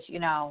because,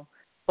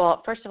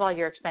 well, first of all,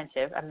 you're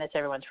expensive. That's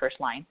everyone's first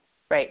line,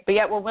 right? But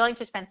yet we're willing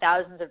to spend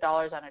thousands of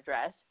dollars on a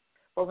dress.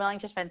 We're willing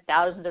to spend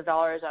thousands of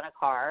dollars on a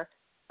car.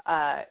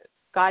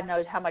 God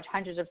knows how much,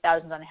 hundreds of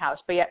thousands on a house.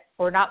 But yet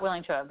we're not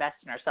willing to invest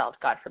in ourselves,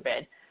 God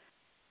forbid.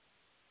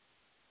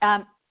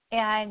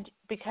 And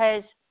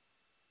because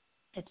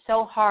it's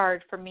so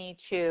hard for me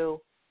to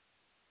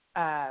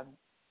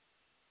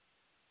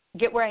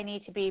get where I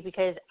need to be,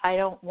 because I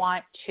don't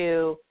want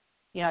to,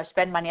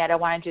 spend money. I don't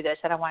want to do this.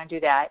 I don't want to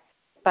do that.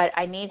 But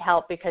I need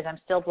help because I'm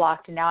still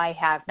blocked. And now I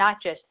have not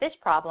just this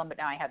problem, but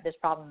now I have this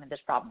problem and this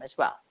problem as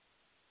well.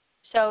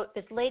 So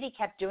this lady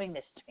kept doing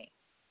this to me.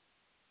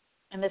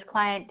 And this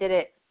client did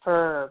it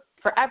for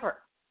forever.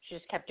 She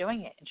just kept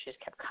doing it. And she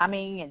just kept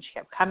coming and she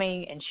kept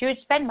coming. And she would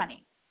spend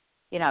money.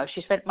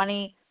 She spent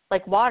money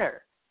like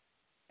water.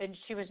 And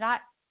she was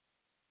not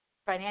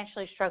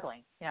financially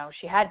struggling.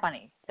 She had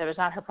money. That was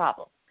not her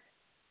problem.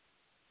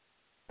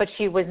 But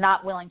she was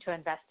not willing to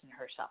invest in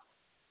herself.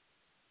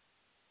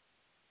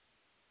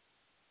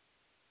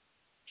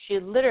 She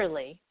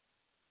literally,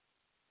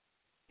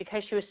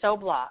 because she was so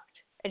blocked,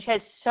 and she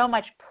had so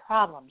much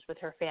problems with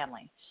her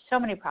family, so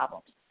many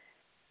problems,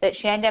 that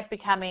she ended up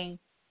becoming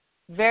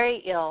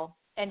very ill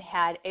and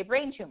had a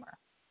brain tumor.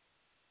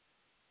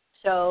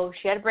 So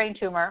she had a brain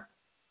tumor.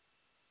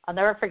 I'll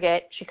never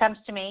forget. She comes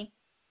to me,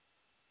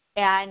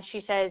 and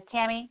she says,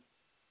 Tammy,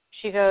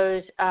 she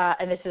goes,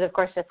 and this is, of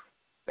course,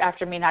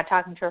 after me not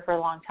talking to her for a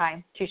long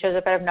time. She shows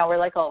up out of nowhere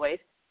like always.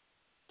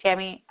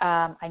 Tammy,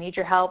 I need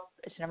your help.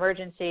 It's an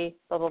emergency,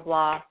 blah, blah,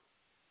 blah.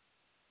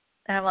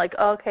 And I'm like,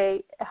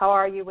 okay, how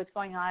are you? What's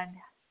going on?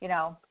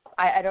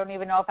 I don't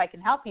even know if I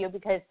can help you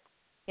because,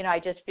 I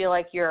just feel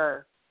like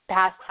you're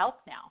past help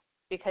now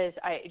because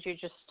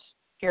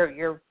you're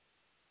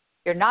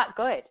not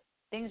good.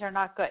 Things are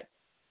not good.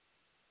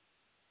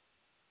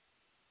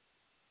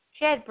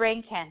 She had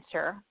brain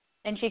cancer,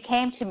 and she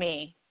came to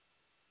me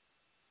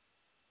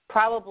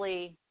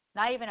probably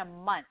not even a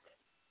month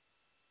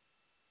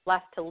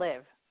left to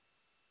live.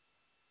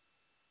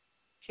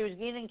 She was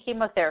getting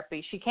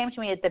chemotherapy. She came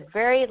to me at the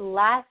very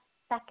last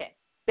second,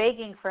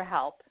 begging for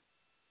help.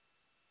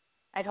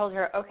 I told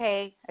her,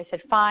 okay. I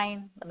said,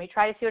 fine. Let me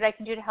try to see what I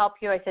can do to help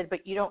you. I said,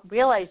 but you don't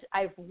realize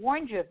I've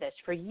warned you of this.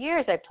 For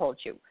years I've told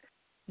you.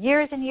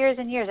 Years and years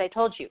and years I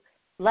told you.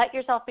 Let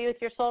yourself be with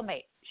your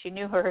soulmate. She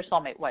knew who her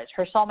soulmate was.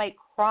 Her soulmate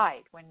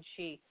cried when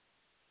she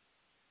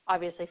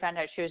obviously found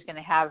out she was going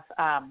to have,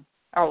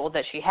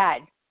 that she had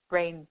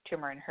brain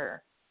tumor in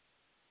her.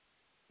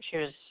 She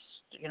was,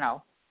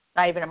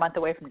 not even a month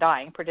away from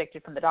dying,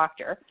 predicted from the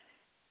doctor.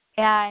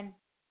 And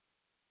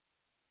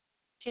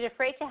she's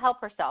afraid to help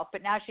herself,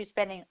 but now she's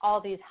spending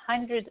all these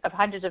hundreds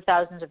of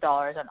thousands of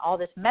dollars on all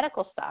this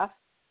medical stuff,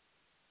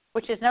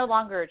 which is no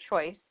longer a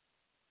choice,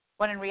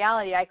 when in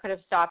reality I could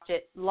have stopped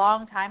it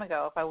long time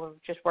ago if I would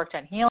have just worked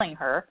on healing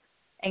her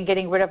and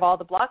getting rid of all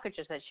the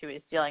blockages that she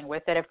was dealing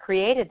with that have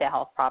created the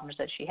health problems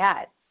that she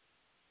had.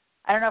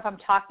 I don't know if I'm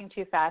talking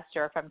too fast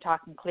or if I'm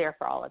talking clear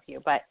for all of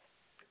you, but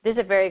this is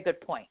a very good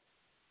point.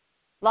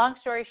 Long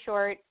story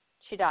short,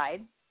 she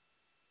died.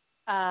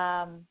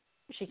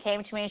 She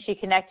came to me and she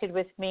connected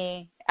with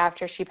me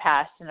after she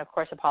passed and, of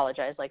course,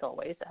 apologized like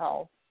always.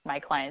 All my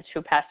clients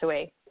who passed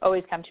away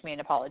always come to me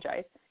and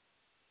apologize.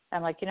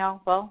 I'm like,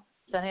 well,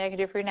 there's nothing I can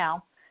do for you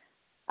now.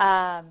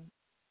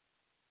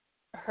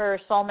 Her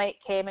soulmate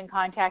came and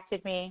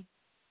contacted me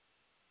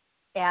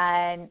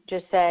and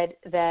just said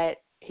that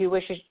he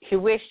wished he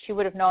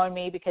would have known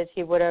me because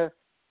he would have,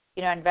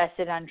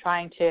 invested on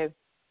trying to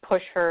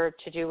push her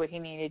to do what he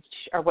needed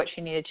or what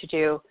she needed to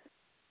do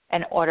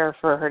in order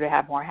for her to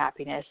have more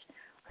happiness.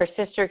 Her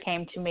sister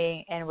came to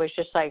me and was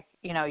just like,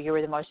 you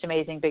were the most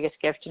amazing, biggest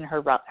gift in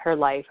her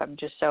life. I'm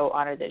just so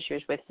honored that she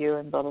was with you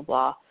and blah, blah,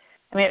 blah.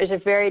 I mean, it was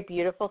a very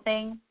beautiful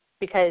thing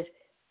because,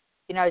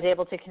 I was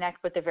able to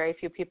connect with the very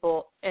few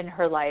people in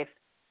her life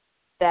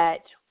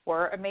that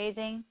were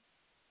amazing.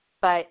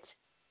 But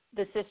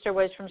the sister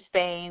was from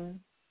Spain,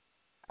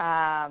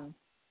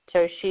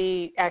 so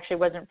she actually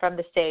wasn't from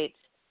the States.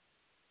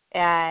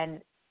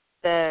 And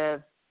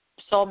the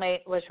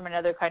soulmate was from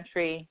another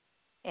country,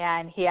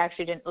 and he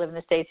actually didn't live in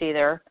the States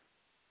either.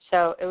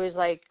 So it was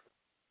like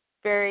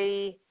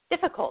very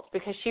difficult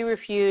because she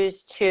refused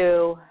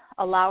to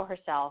allow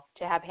herself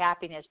to have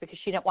happiness because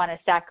she didn't want to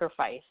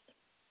sacrifice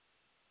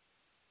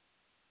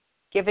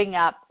giving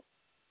up,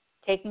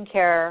 taking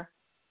care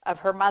of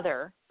her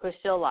mother, who's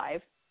still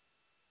alive,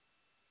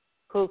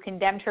 who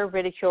condemned her,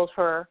 ridiculed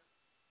her,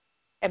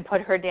 and put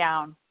her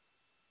down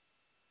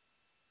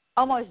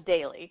almost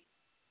daily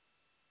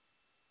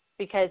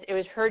because it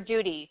was her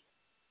duty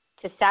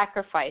to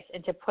sacrifice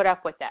and to put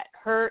up with that.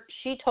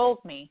 She told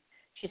me,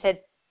 she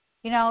said,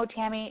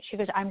 Tammy, she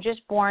goes, I'm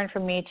just born for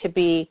me to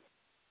be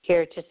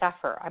here to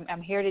suffer.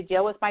 I'm here to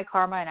deal with my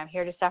karma, and I'm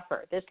here to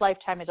suffer. This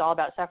lifetime is all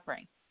about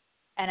suffering.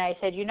 And I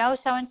said,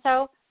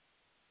 so-and-so,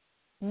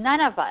 none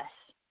of us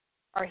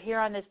are here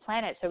on this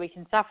planet so we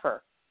can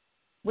suffer.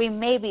 We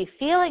may be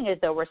feeling as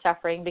though we're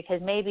suffering because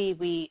maybe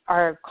we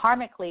are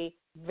karmically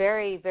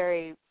very,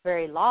 very,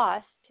 very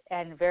lost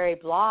and very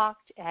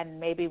blocked, and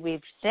maybe we've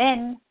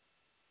sinned.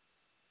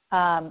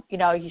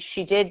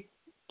 She did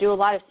do a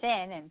lot of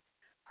sin, and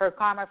her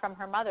karma from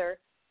her mother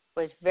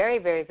was very,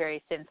 very,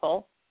 very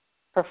sinful.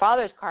 Her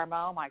father's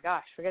karma, oh my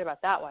gosh, forget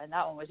about that one.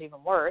 That one was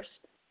even worse.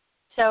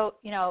 So,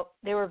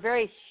 they were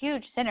very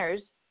huge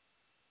sinners,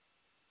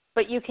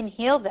 but you can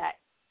heal that.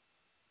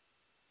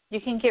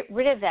 You can get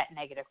rid of that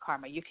negative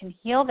karma. You can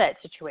heal that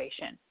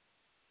situation.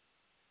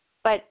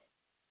 But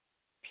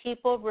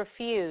people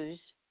refuse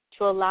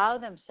to allow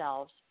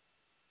themselves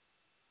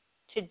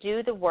to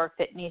do the work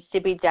that needs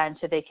to be done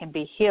so they can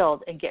be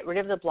healed and get rid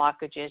of the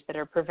blockages that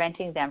are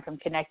preventing them from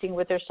connecting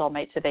with their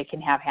soulmate so they can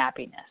have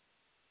happiness.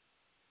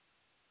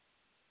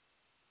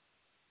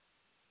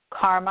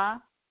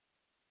 Karma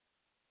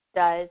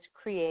does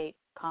create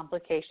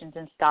complications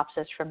and stops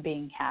us from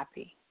being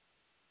happy.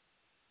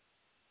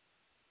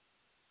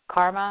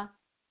 Karma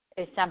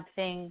is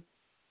something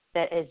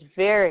that is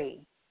very,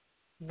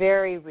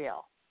 very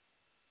real.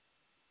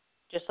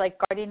 Just like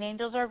guardian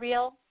angels are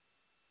real,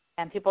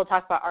 and people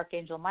talk about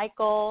Archangel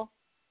Michael,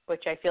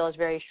 which I feel is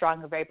very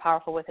strong and very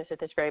powerful with us at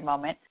this very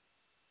moment,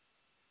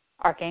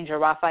 Archangel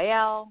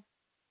Raphael,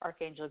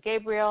 Archangel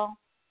Gabriel.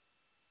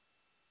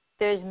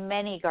 There's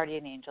many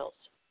guardian angels.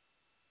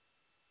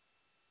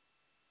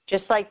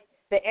 Just like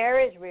the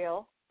air is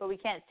real, but we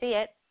can't see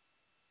it.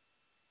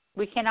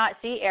 We cannot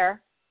see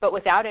air, but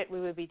without it, we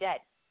would be dead.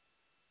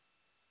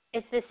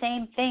 It's the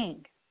same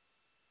thing.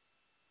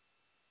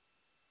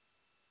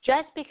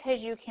 Just because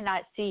you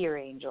cannot see your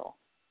angel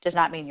does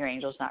not mean your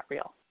angel's not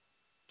real.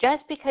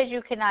 Just because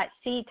you cannot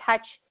see,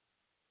 touch,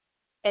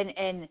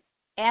 and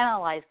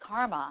analyze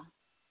karma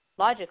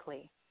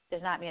logically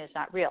does not mean it's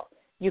not real.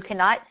 You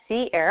cannot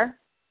see air,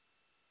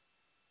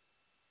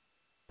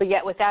 but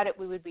yet without it,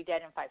 we would be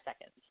dead in 5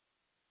 seconds.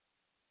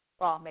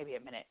 Well, maybe a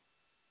minute.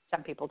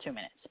 Some people 2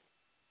 minutes.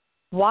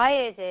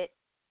 Why is it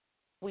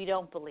we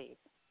don't believe?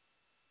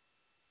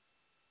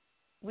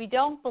 We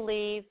don't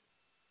believe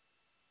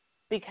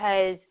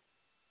because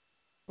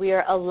we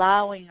are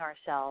allowing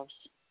ourselves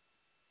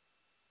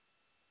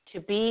to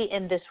be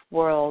in this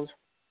world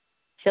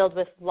filled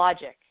with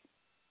logic.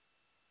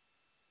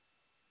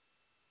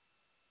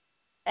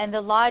 And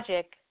the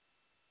logic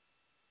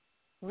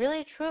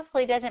really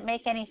truthfully doesn't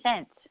make any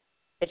sense.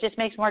 It just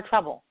makes more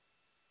trouble.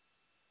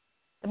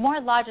 The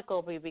more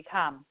logical we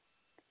become,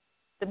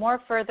 the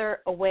more further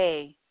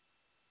away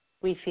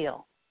we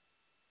feel.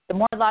 The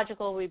more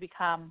logical we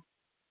become,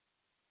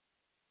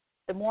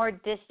 the more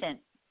distant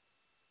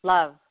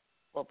love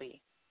will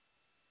be.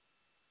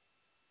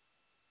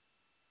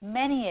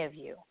 Many of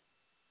you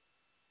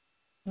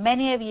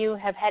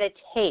have had a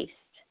taste,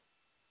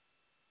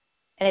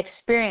 an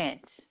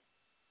experience,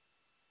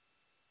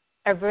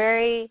 a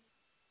very,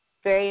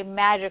 very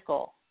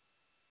magical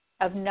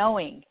of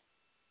knowing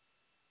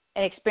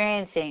and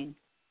experiencing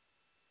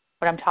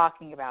what I'm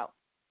talking about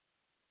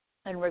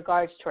in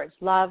regards towards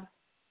love,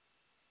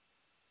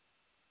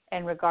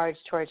 in regards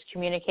towards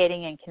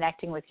communicating and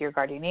connecting with your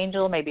guardian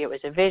angel. Maybe it was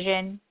a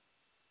vision,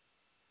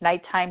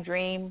 nighttime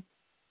dream,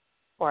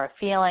 or a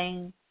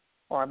feeling,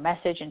 or a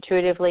message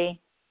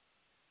intuitively.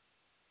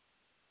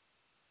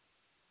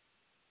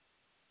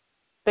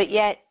 But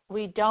yet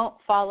we don't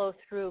follow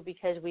through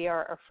because we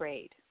are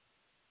afraid.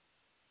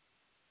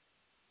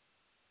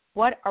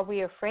 What are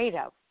we afraid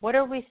of? What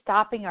are we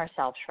stopping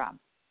ourselves from?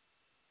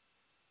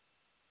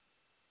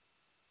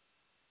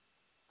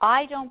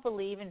 I don't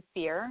believe in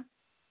fear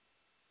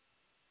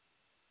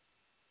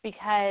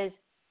because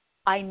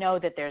I know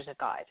that there's a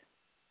God.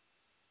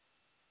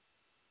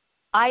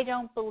 I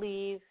don't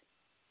believe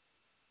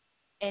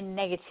in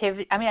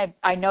negativity. I mean,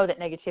 I know that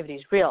negativity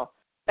is real,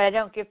 but I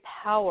don't give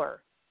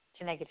power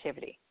to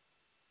negativity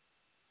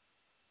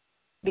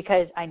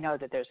because I know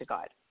that there's a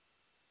God.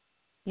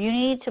 You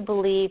need to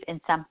believe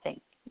in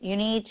something. You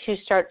need to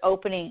start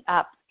opening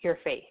up your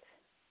faith.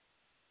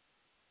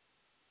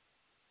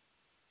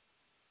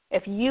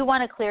 If you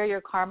want to clear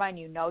your karma and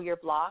you know you're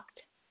blocked,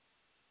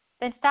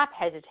 then stop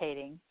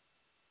hesitating.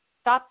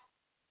 Stop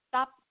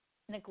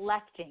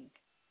neglecting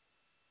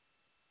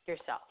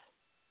yourself.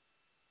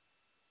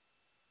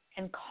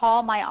 And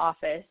call my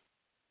office,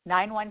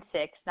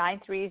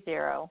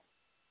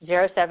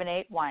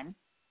 916-930-0781,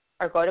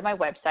 or go to my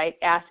website,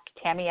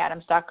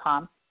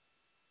 asktammyadams.com,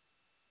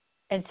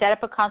 and set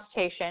up a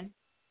consultation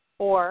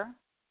or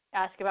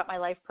ask about my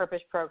Life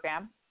Purpose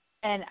program,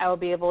 and I will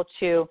be able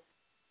to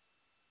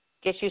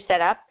get you set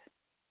up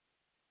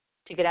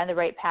to get on the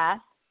right path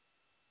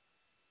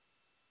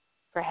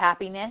for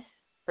happiness,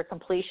 for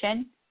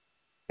completion,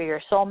 for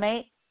your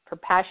soulmate, for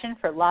passion,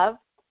 for love,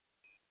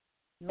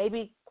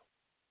 maybe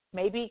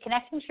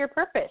connecting to your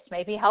purpose,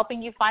 maybe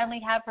helping you finally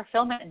have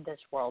fulfillment in this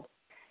world.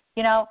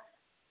 You know,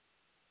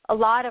 a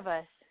lot of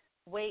us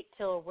wait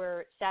till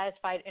we're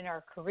satisfied in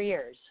our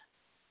careers,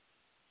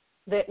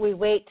 that we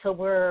wait till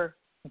we're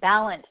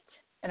balanced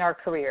in our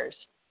careers,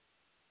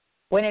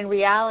 when in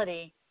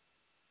reality,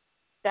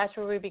 that's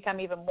where we become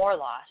even more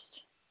lost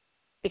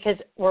because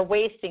we're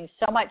wasting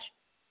so much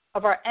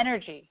of our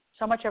energy,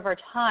 so much of our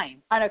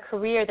time on a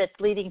career that's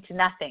leading to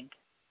nothing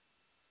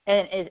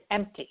and is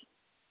empty.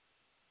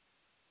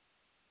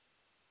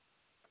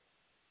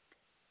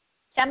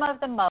 Some of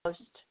the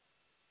most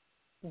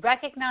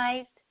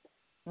recognized,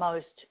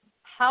 most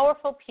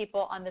powerful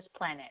people on this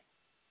planet,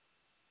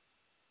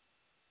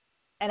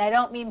 and I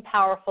don't mean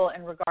powerful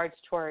in regards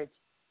towards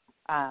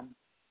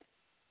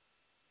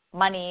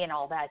money and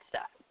all that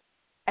stuff.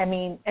 I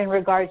mean in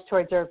regards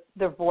towards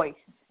their voice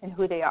and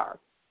who they are,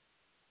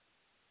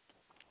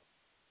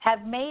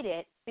 have made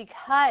it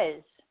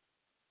because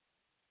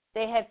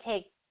they have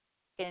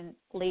taken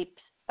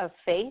leaps of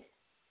faith.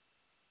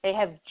 They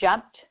have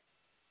jumped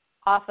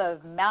off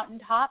of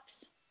mountaintops,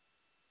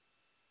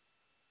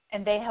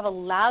 and they have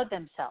allowed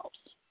themselves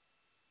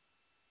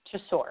to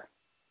soar.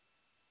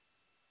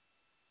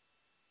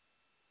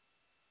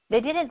 They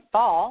didn't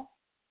fall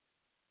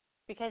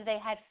because they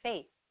had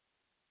faith.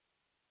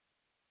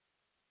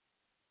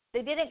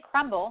 They didn't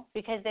crumble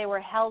because they were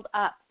held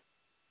up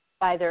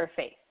by their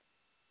faith.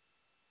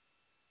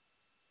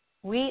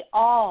 We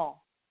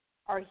all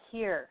are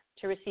here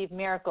to receive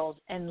miracles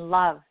and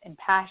love and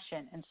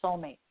passion and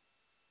soulmate.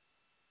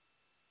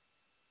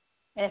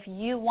 And if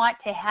you want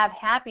to have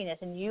happiness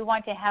and you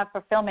want to have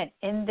fulfillment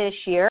in this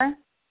year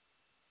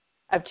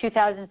of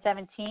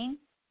 2017,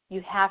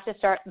 you have to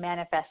start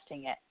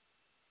manifesting it.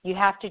 You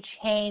have to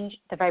change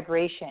the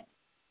vibration.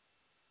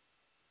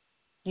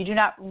 You do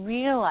not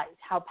realize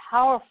how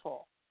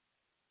powerful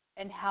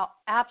and how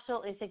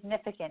absolutely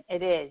significant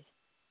it is.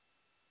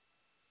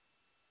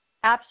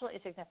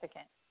 Absolutely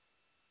significant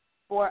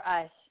for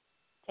us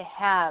to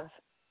have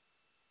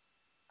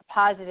a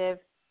positive,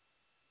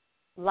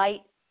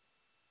 light,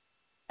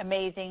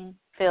 amazing,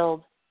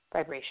 filled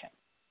vibration.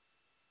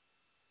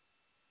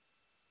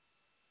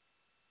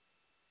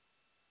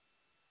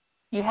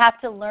 You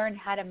have to learn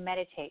how to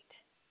meditate.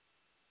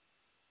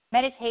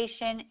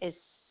 Meditation is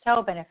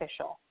so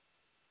beneficial.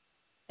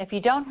 If you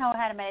don't know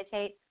how to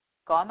meditate,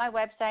 go on my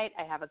website.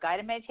 I have a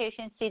guided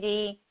meditation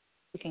CD.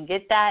 You can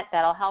get that.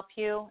 That'll help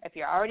you. If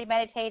you're already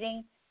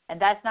meditating and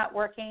that's not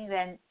working,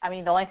 then,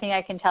 the only thing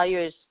I can tell you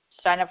is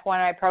sign up for one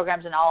of my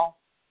programs and I'll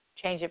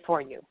change it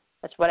for you.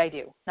 That's what I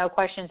do. No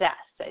questions asked.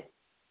 I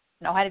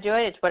know how to do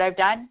it. It's what I've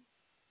done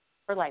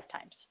for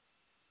lifetimes.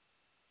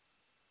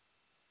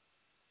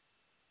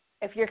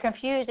 If you're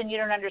confused and you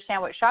don't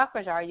understand what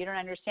chakras are, you don't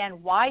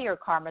understand why your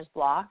karma's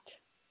blocked,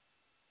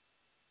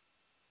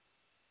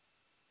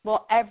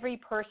 well, every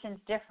person's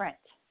different.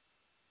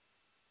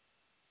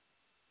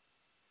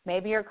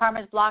 Maybe your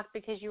karma's blocked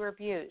because you were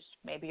abused.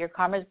 Maybe your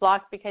karma's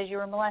blocked because you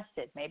were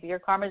molested. Maybe your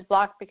karma's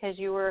blocked because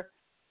you were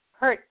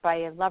hurt by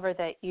a lover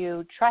that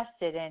you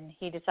trusted and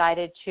he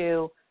decided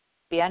to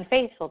be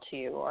unfaithful to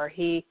you, or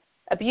he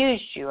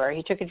abused you, or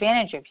he took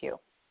advantage of you.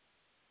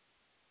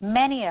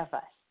 Many of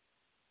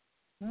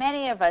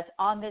us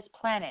on this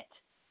planet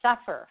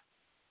suffer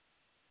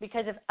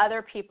because of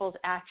other people's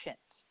actions.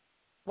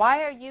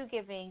 Why are you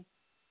giving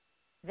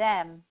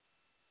them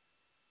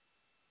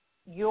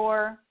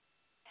your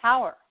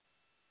power?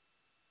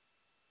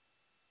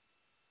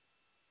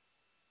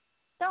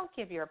 Don't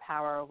give your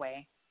power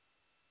away.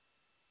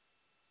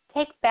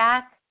 Take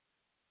back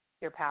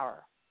your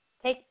power.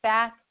 Take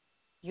back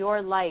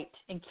your light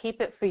and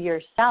keep it for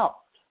yourself.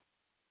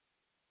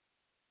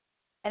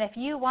 And if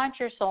you want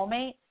your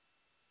soulmate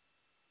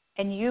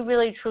and you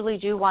really truly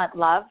do want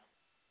love,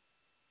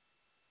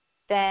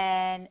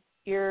 then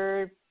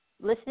you're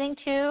listening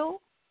to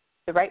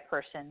the right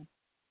person,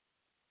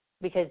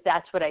 because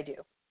that's what I do.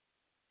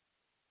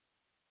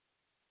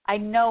 I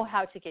know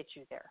how to get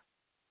you there.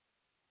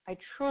 I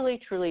truly,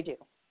 truly do.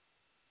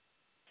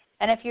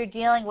 And if you're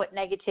dealing with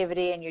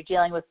negativity and you're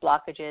dealing with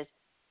blockages,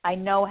 I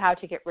know how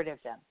to get rid of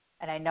them,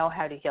 and I know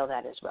how to heal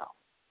that as well.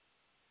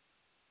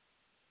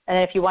 And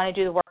if you want to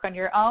do the work on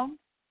your own,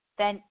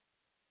 then,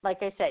 like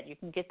I said, you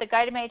can get the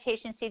guided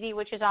meditation CD,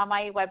 which is on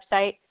my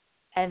website,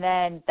 and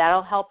then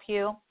that'll help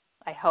you,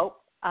 I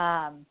hope.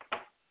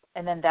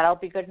 And then that'll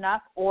be good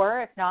enough.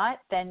 Or if not,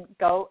 then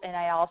go, and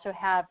I also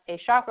have a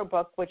chakra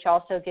book, which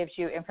also gives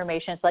you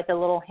information. It's like a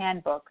little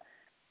handbook,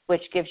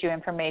 which gives you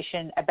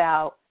information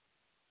about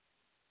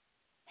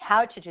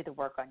how to do the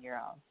work on your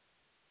own,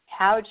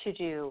 how to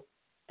do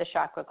the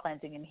chakra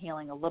cleansing and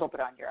healing a little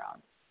bit on your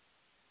own.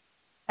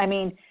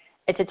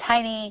 It's a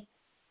tiny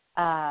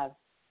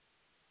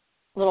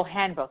little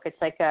handbook.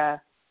 It's like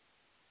a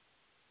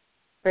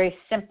very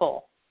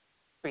simple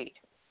read.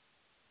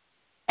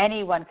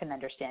 Anyone can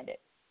understand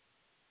it.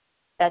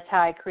 That's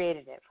how I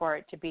created it, for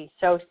it to be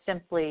so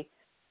simply,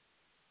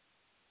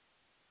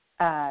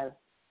 for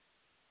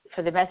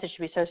the message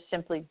to be so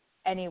simply,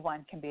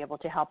 anyone can be able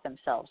to help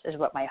themselves, is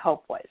what my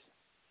hope was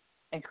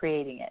in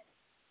creating it.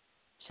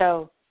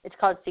 So it's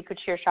called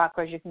Secrets to Your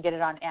Chakras. You can get it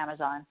on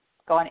Amazon.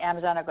 Go on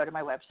Amazon or go to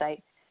my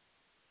website.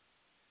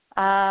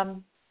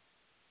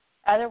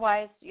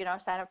 Otherwise,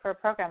 sign up for a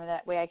program, and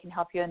that way I can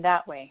help you in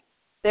that way.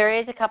 There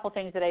is a couple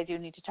things that I do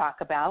need to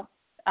talk about.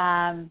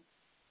 I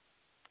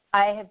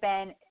have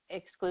been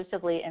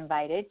exclusively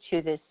invited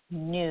to this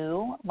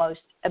new,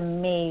 most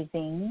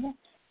amazing,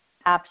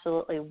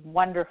 absolutely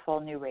wonderful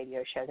new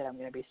radio show that I'm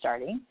going to be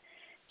starting.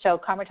 So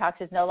Karma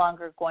Talks is no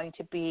longer going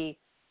to be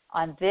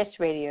on this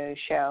radio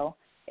show.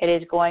 It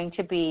is going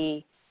to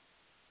be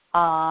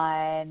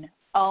on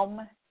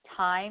OM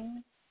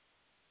Time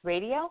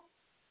Radio,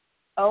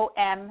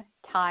 OM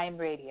Time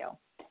Radio.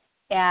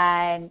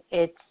 And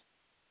it's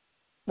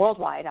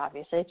worldwide,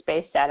 obviously. It's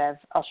based out of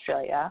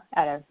Australia,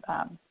 out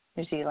of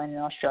New Zealand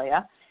and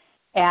Australia.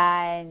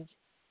 And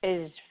it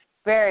is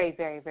very,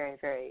 very, very,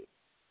 very,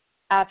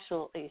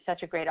 absolutely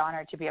such a great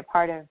honor to be a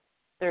part of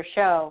their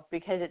show,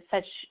 because it's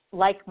such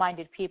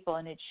like-minded people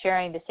and it's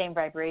sharing the same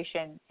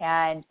vibration.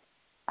 And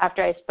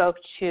after I spoke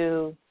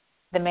to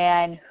the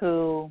man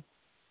who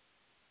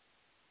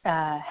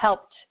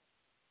helped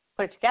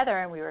put it together,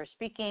 and we were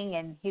speaking,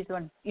 and he's the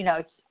one,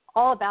 it's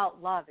all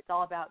about love. It's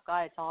all about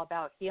God. It's all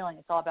about healing.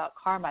 It's all about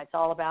karma. It's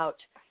all about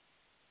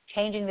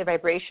changing the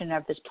vibration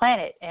of this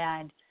planet.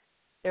 And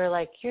they were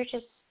like, you're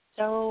just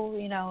so,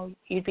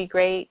 you'd be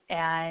great.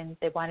 And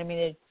they wanted me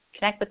to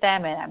connect with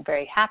them, and I'm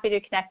very happy to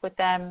connect with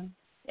them.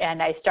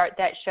 And I start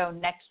that show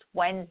next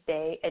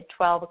Wednesday at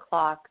 12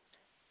 o'clock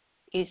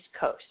East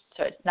Coast.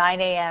 So it's 9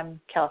 a.m.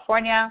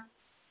 California.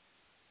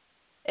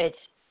 It's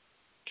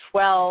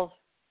 12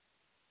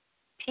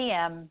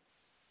 p.m.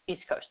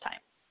 East Coast time.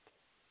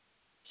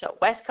 So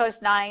West Coast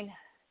 9,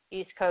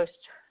 East Coast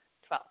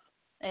 12.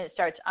 And it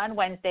starts on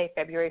Wednesday,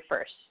 February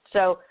 1st.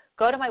 So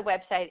go to my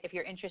website if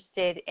you're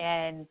interested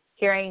in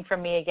hearing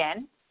from me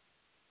again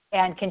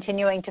and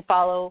continuing to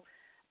follow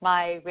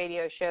my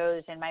radio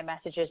shows and my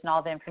messages and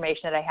all the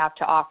information that I have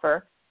to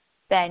offer.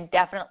 then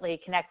definitely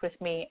connect with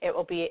me. It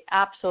will be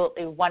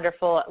absolutely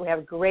wonderful. We have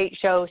a great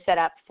show set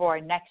up for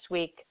next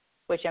week,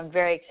 which I'm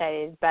very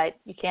excited, but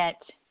you can't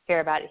hear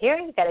about it here.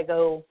 You've got to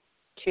go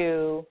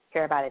to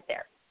hear about it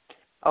there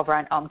over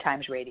on Om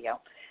Times Radio.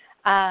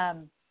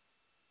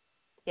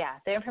 Yeah,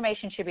 the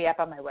information should be up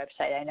on my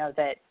website. I know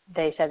that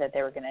they said that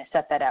they were going to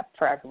set that up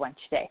for everyone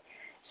today.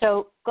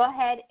 So go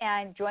ahead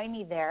and join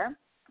me there,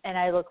 and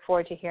I look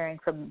forward to hearing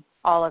from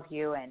all of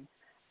you and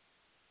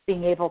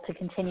being able to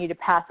continue to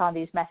pass on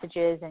these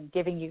messages and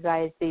giving you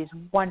guys these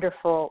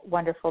wonderful,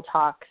 wonderful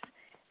talks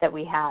that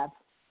we have.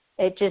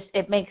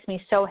 It makes me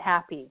so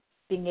happy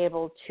being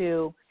able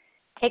to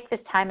take this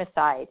time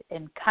aside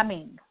and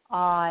coming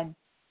on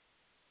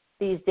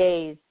these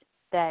days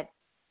that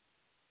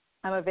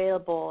I'm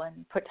available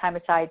and put time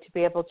aside to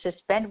be able to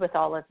spend with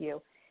all of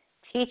you,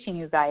 teaching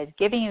you guys,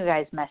 giving you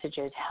guys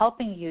messages,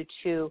 helping you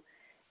to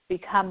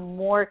become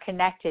more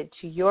connected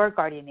to your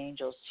guardian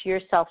angels, to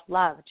your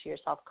self-love, to your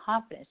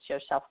self-confidence, to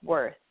your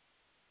self-worth,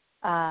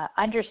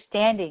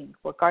 understanding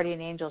what guardian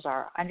angels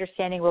are,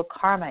 understanding what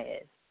karma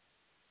is.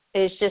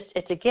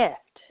 It's a gift.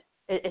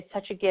 It's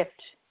such a gift.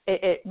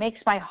 It makes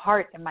my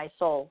heart and my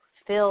soul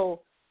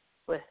fill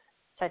with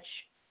such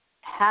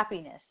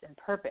happiness and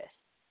purpose.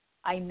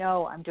 I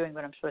know I'm doing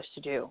what I'm supposed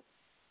to do.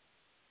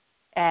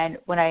 And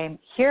when I'm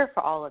here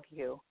for all of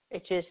you,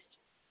 it just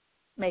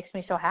makes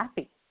me so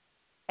happy.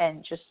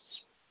 And just,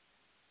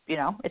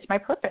 it's my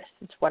purpose.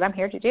 It's what I'm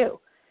here to do.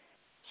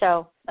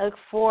 So I look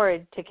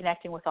forward to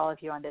connecting with all of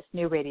you on this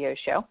new radio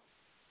show.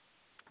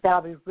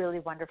 That'll be really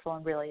wonderful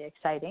and really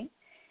exciting.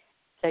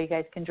 So you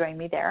guys can join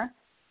me there.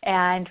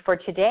 And for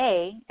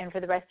today and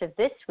for the rest of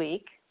this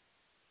week,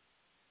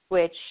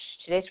 which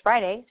today's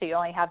Friday, so you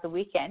only have the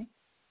weekend,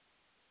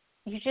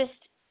 you just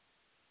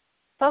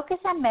focus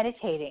on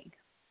meditating.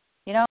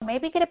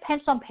 Maybe get a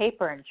pencil and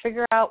paper and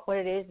figure out what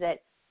it is that,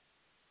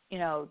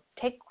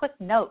 take quick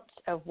notes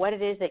of what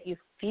it is that you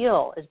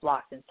feel is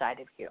blocked inside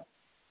of you.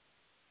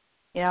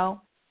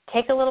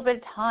 Take a little bit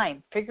of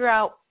time, figure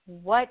out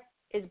what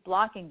is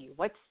blocking you,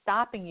 what's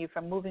stopping you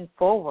from moving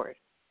forward,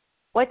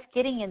 what's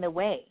getting in the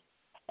way.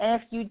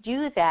 And if you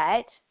do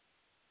that,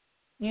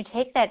 you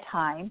take that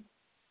time,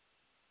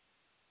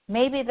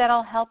 maybe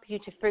that'll help you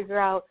to figure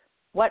out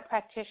what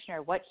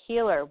practitioner, what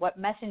healer, what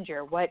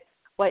messenger, what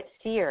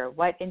seer,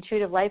 what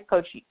intuitive life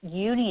coach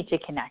you need to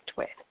connect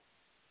with.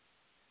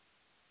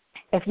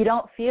 If you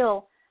don't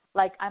feel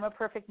like I'm a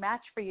perfect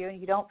match for you and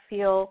you don't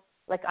feel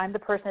like I'm the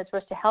person that's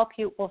supposed to help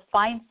you, well,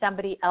 find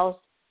somebody else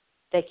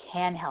that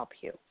can help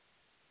you.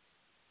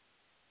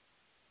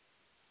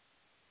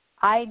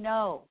 I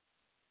know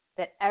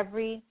that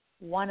every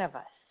one of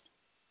us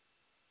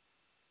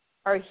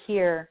are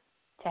here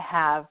to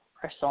have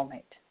our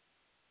soulmate.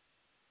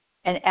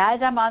 And as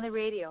I'm on the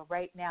radio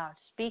right now,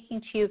 speaking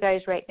to you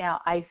guys right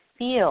now, I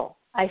feel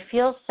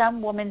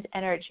some woman's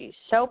energy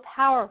so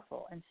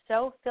powerful and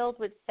so filled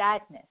with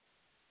sadness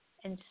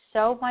and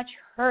so much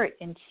hurt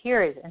and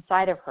tears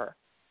inside of her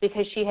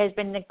because she has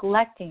been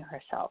neglecting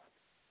herself.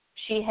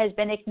 She has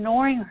been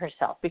ignoring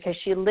herself because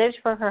she lives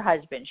for her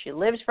husband, she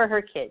lives for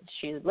her kids,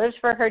 she lives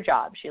for her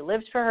job, she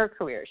lives for her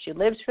career, she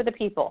lives for the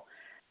people,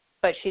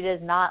 but she does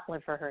not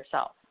live for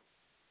herself.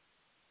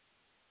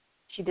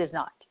 She does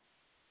not.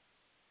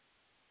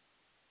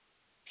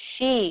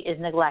 She is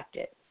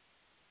neglected.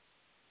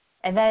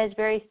 And that is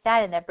very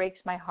sad, and that breaks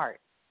my heart,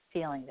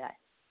 feeling that.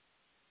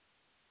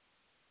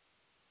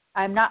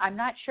 I'm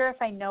not sure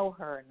if I know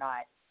her or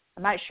not.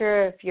 I'm not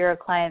sure if you're a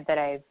client that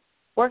I've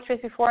worked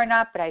with before or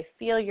not, but I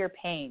feel your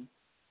pain.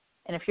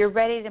 And if you're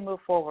ready to move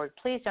forward,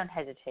 please don't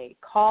hesitate.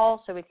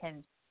 Call so we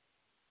can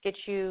get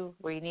you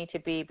where you need to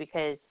be,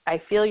 because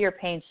I feel your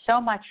pain so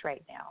much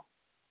right now.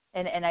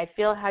 And I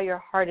feel how your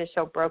heart is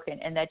so broken,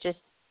 and that just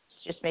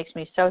makes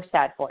me so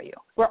sad for you.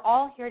 We're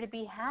all here to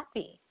be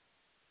happy.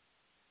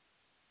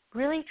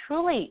 Really,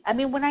 truly. I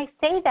mean, when I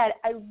say that,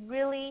 I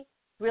really,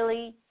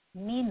 really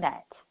mean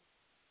that.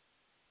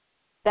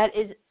 That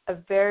is a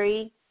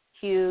very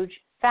huge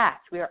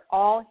fact. We are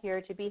all here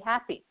to be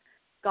happy.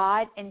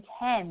 God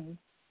intended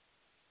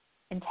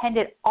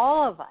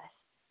all of us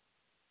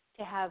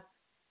to have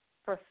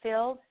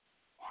fulfilled,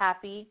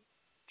 happy,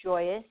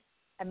 joyous,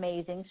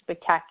 amazing,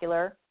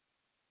 spectacular,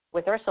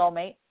 with our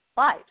soulmate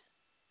lives.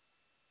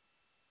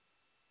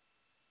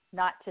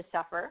 Not to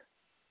suffer,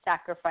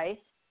 sacrifice,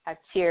 have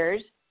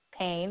tears,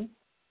 pain.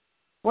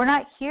 We're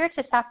not here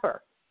to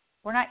suffer.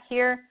 We're not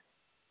here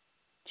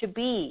to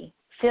be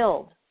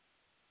filled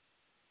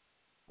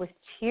with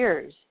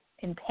tears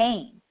and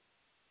pain.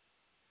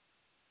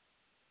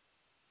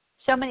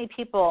 So many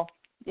people,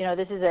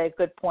 this is a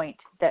good point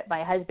that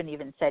my husband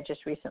even said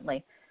just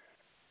recently.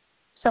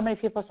 So many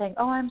people saying,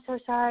 oh, I'm so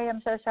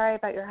sorry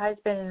about your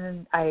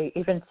husband. And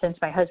even since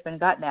my husband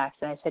got in an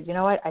accident, I said, you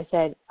know what? I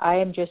said, I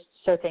am just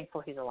so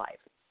thankful he's alive.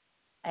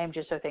 I am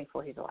just so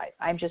thankful he's alive.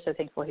 I'm just so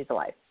thankful he's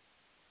alive.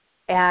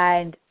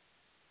 And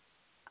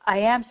I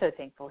am so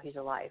thankful he's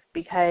alive,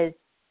 because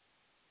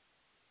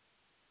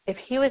if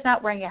he was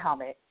not wearing a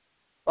helmet,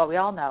 well, we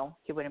all know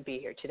he wouldn't be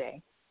here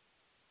today,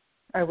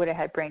 or would have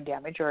had brain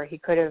damage, or he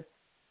could have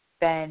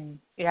been,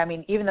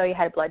 even though he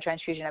had a blood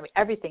transfusion,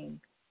 everything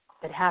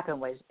that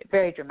happened was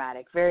very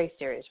dramatic, very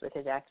serious with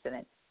his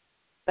accident.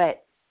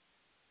 But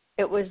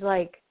it was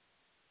like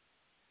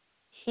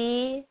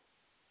he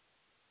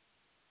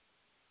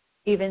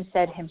even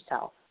said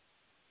himself,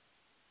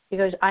 he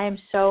goes, I am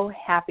so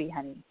happy,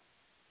 honey,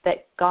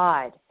 that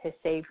God has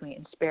saved me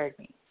and spared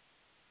me.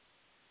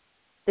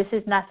 This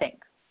is nothing.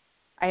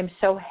 I am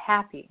so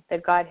happy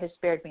that God has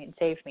spared me and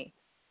saved me.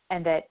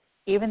 And that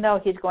even though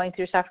he's going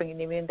through suffering,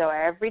 and even though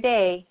every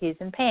day he's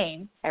in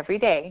pain, every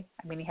day,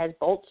 he has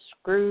bolts,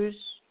 screws,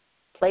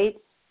 plates,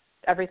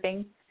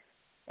 everything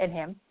in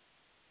him,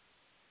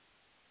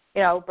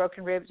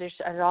 broken ribs, it's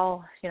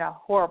all,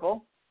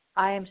 horrible.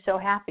 I am so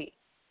happy.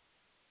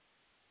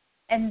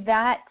 And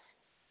that's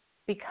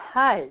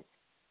because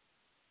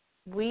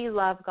we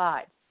love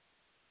God.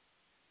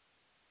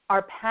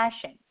 Our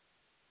passion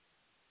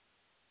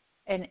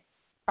and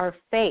our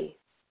faith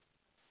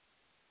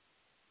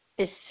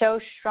is so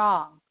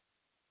strong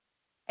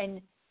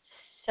and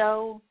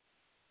so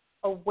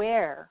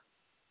aware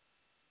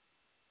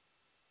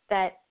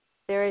that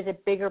there is a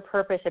bigger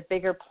purpose, a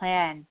bigger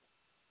plan,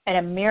 and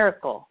a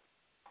miracle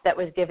that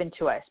was given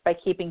to us by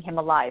keeping him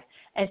alive.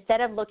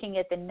 Instead of looking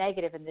at the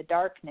negative and the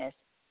darkness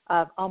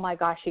of, oh my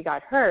gosh, he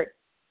got hurt,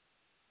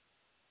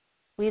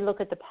 we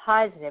look at the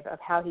positive of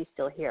how he's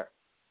still here.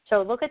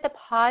 So look at the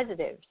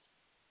positives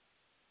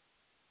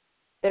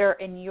that are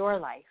in your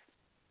life.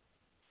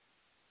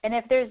 And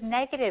if there's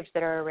negatives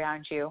that are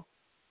around you,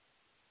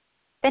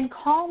 then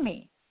call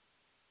me,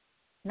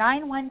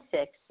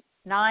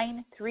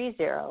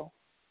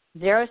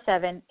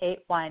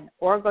 916-930-0781,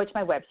 or go to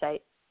my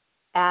website,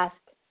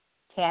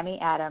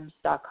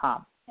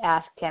 asktammyadams.com,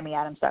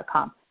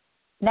 asktammyadams.com.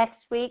 Next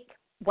week,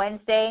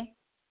 Wednesday,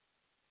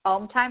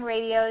 Home Time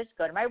Radios.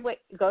 Go to my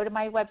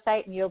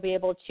website, and you'll be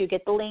able to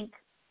get the link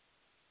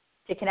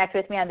to connect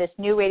with me on this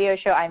new radio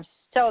show. I'm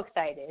so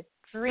excited,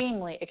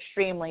 extremely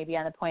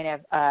beyond the point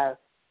of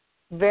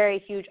very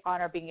huge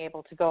honor being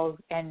able to go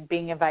and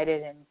being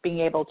invited and being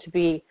able to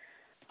be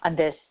on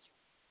this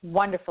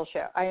wonderful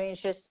show.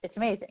 It's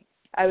amazing.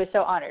 I was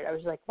so honored. I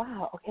was like,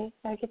 wow, okay,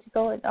 I get to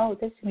go, and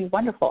this is going to be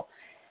wonderful.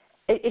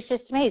 It's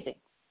just amazing.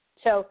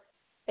 So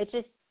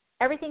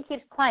everything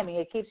keeps climbing.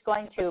 It keeps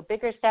going to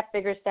bigger step.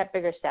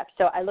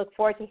 So I look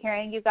forward to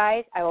hearing you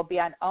guys. I will be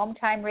on Home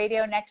Time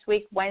Radio next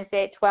week,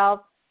 Wednesday at 12.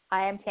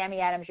 I am Tammy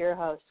Adams, your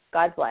host.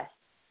 God bless.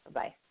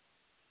 Bye-bye.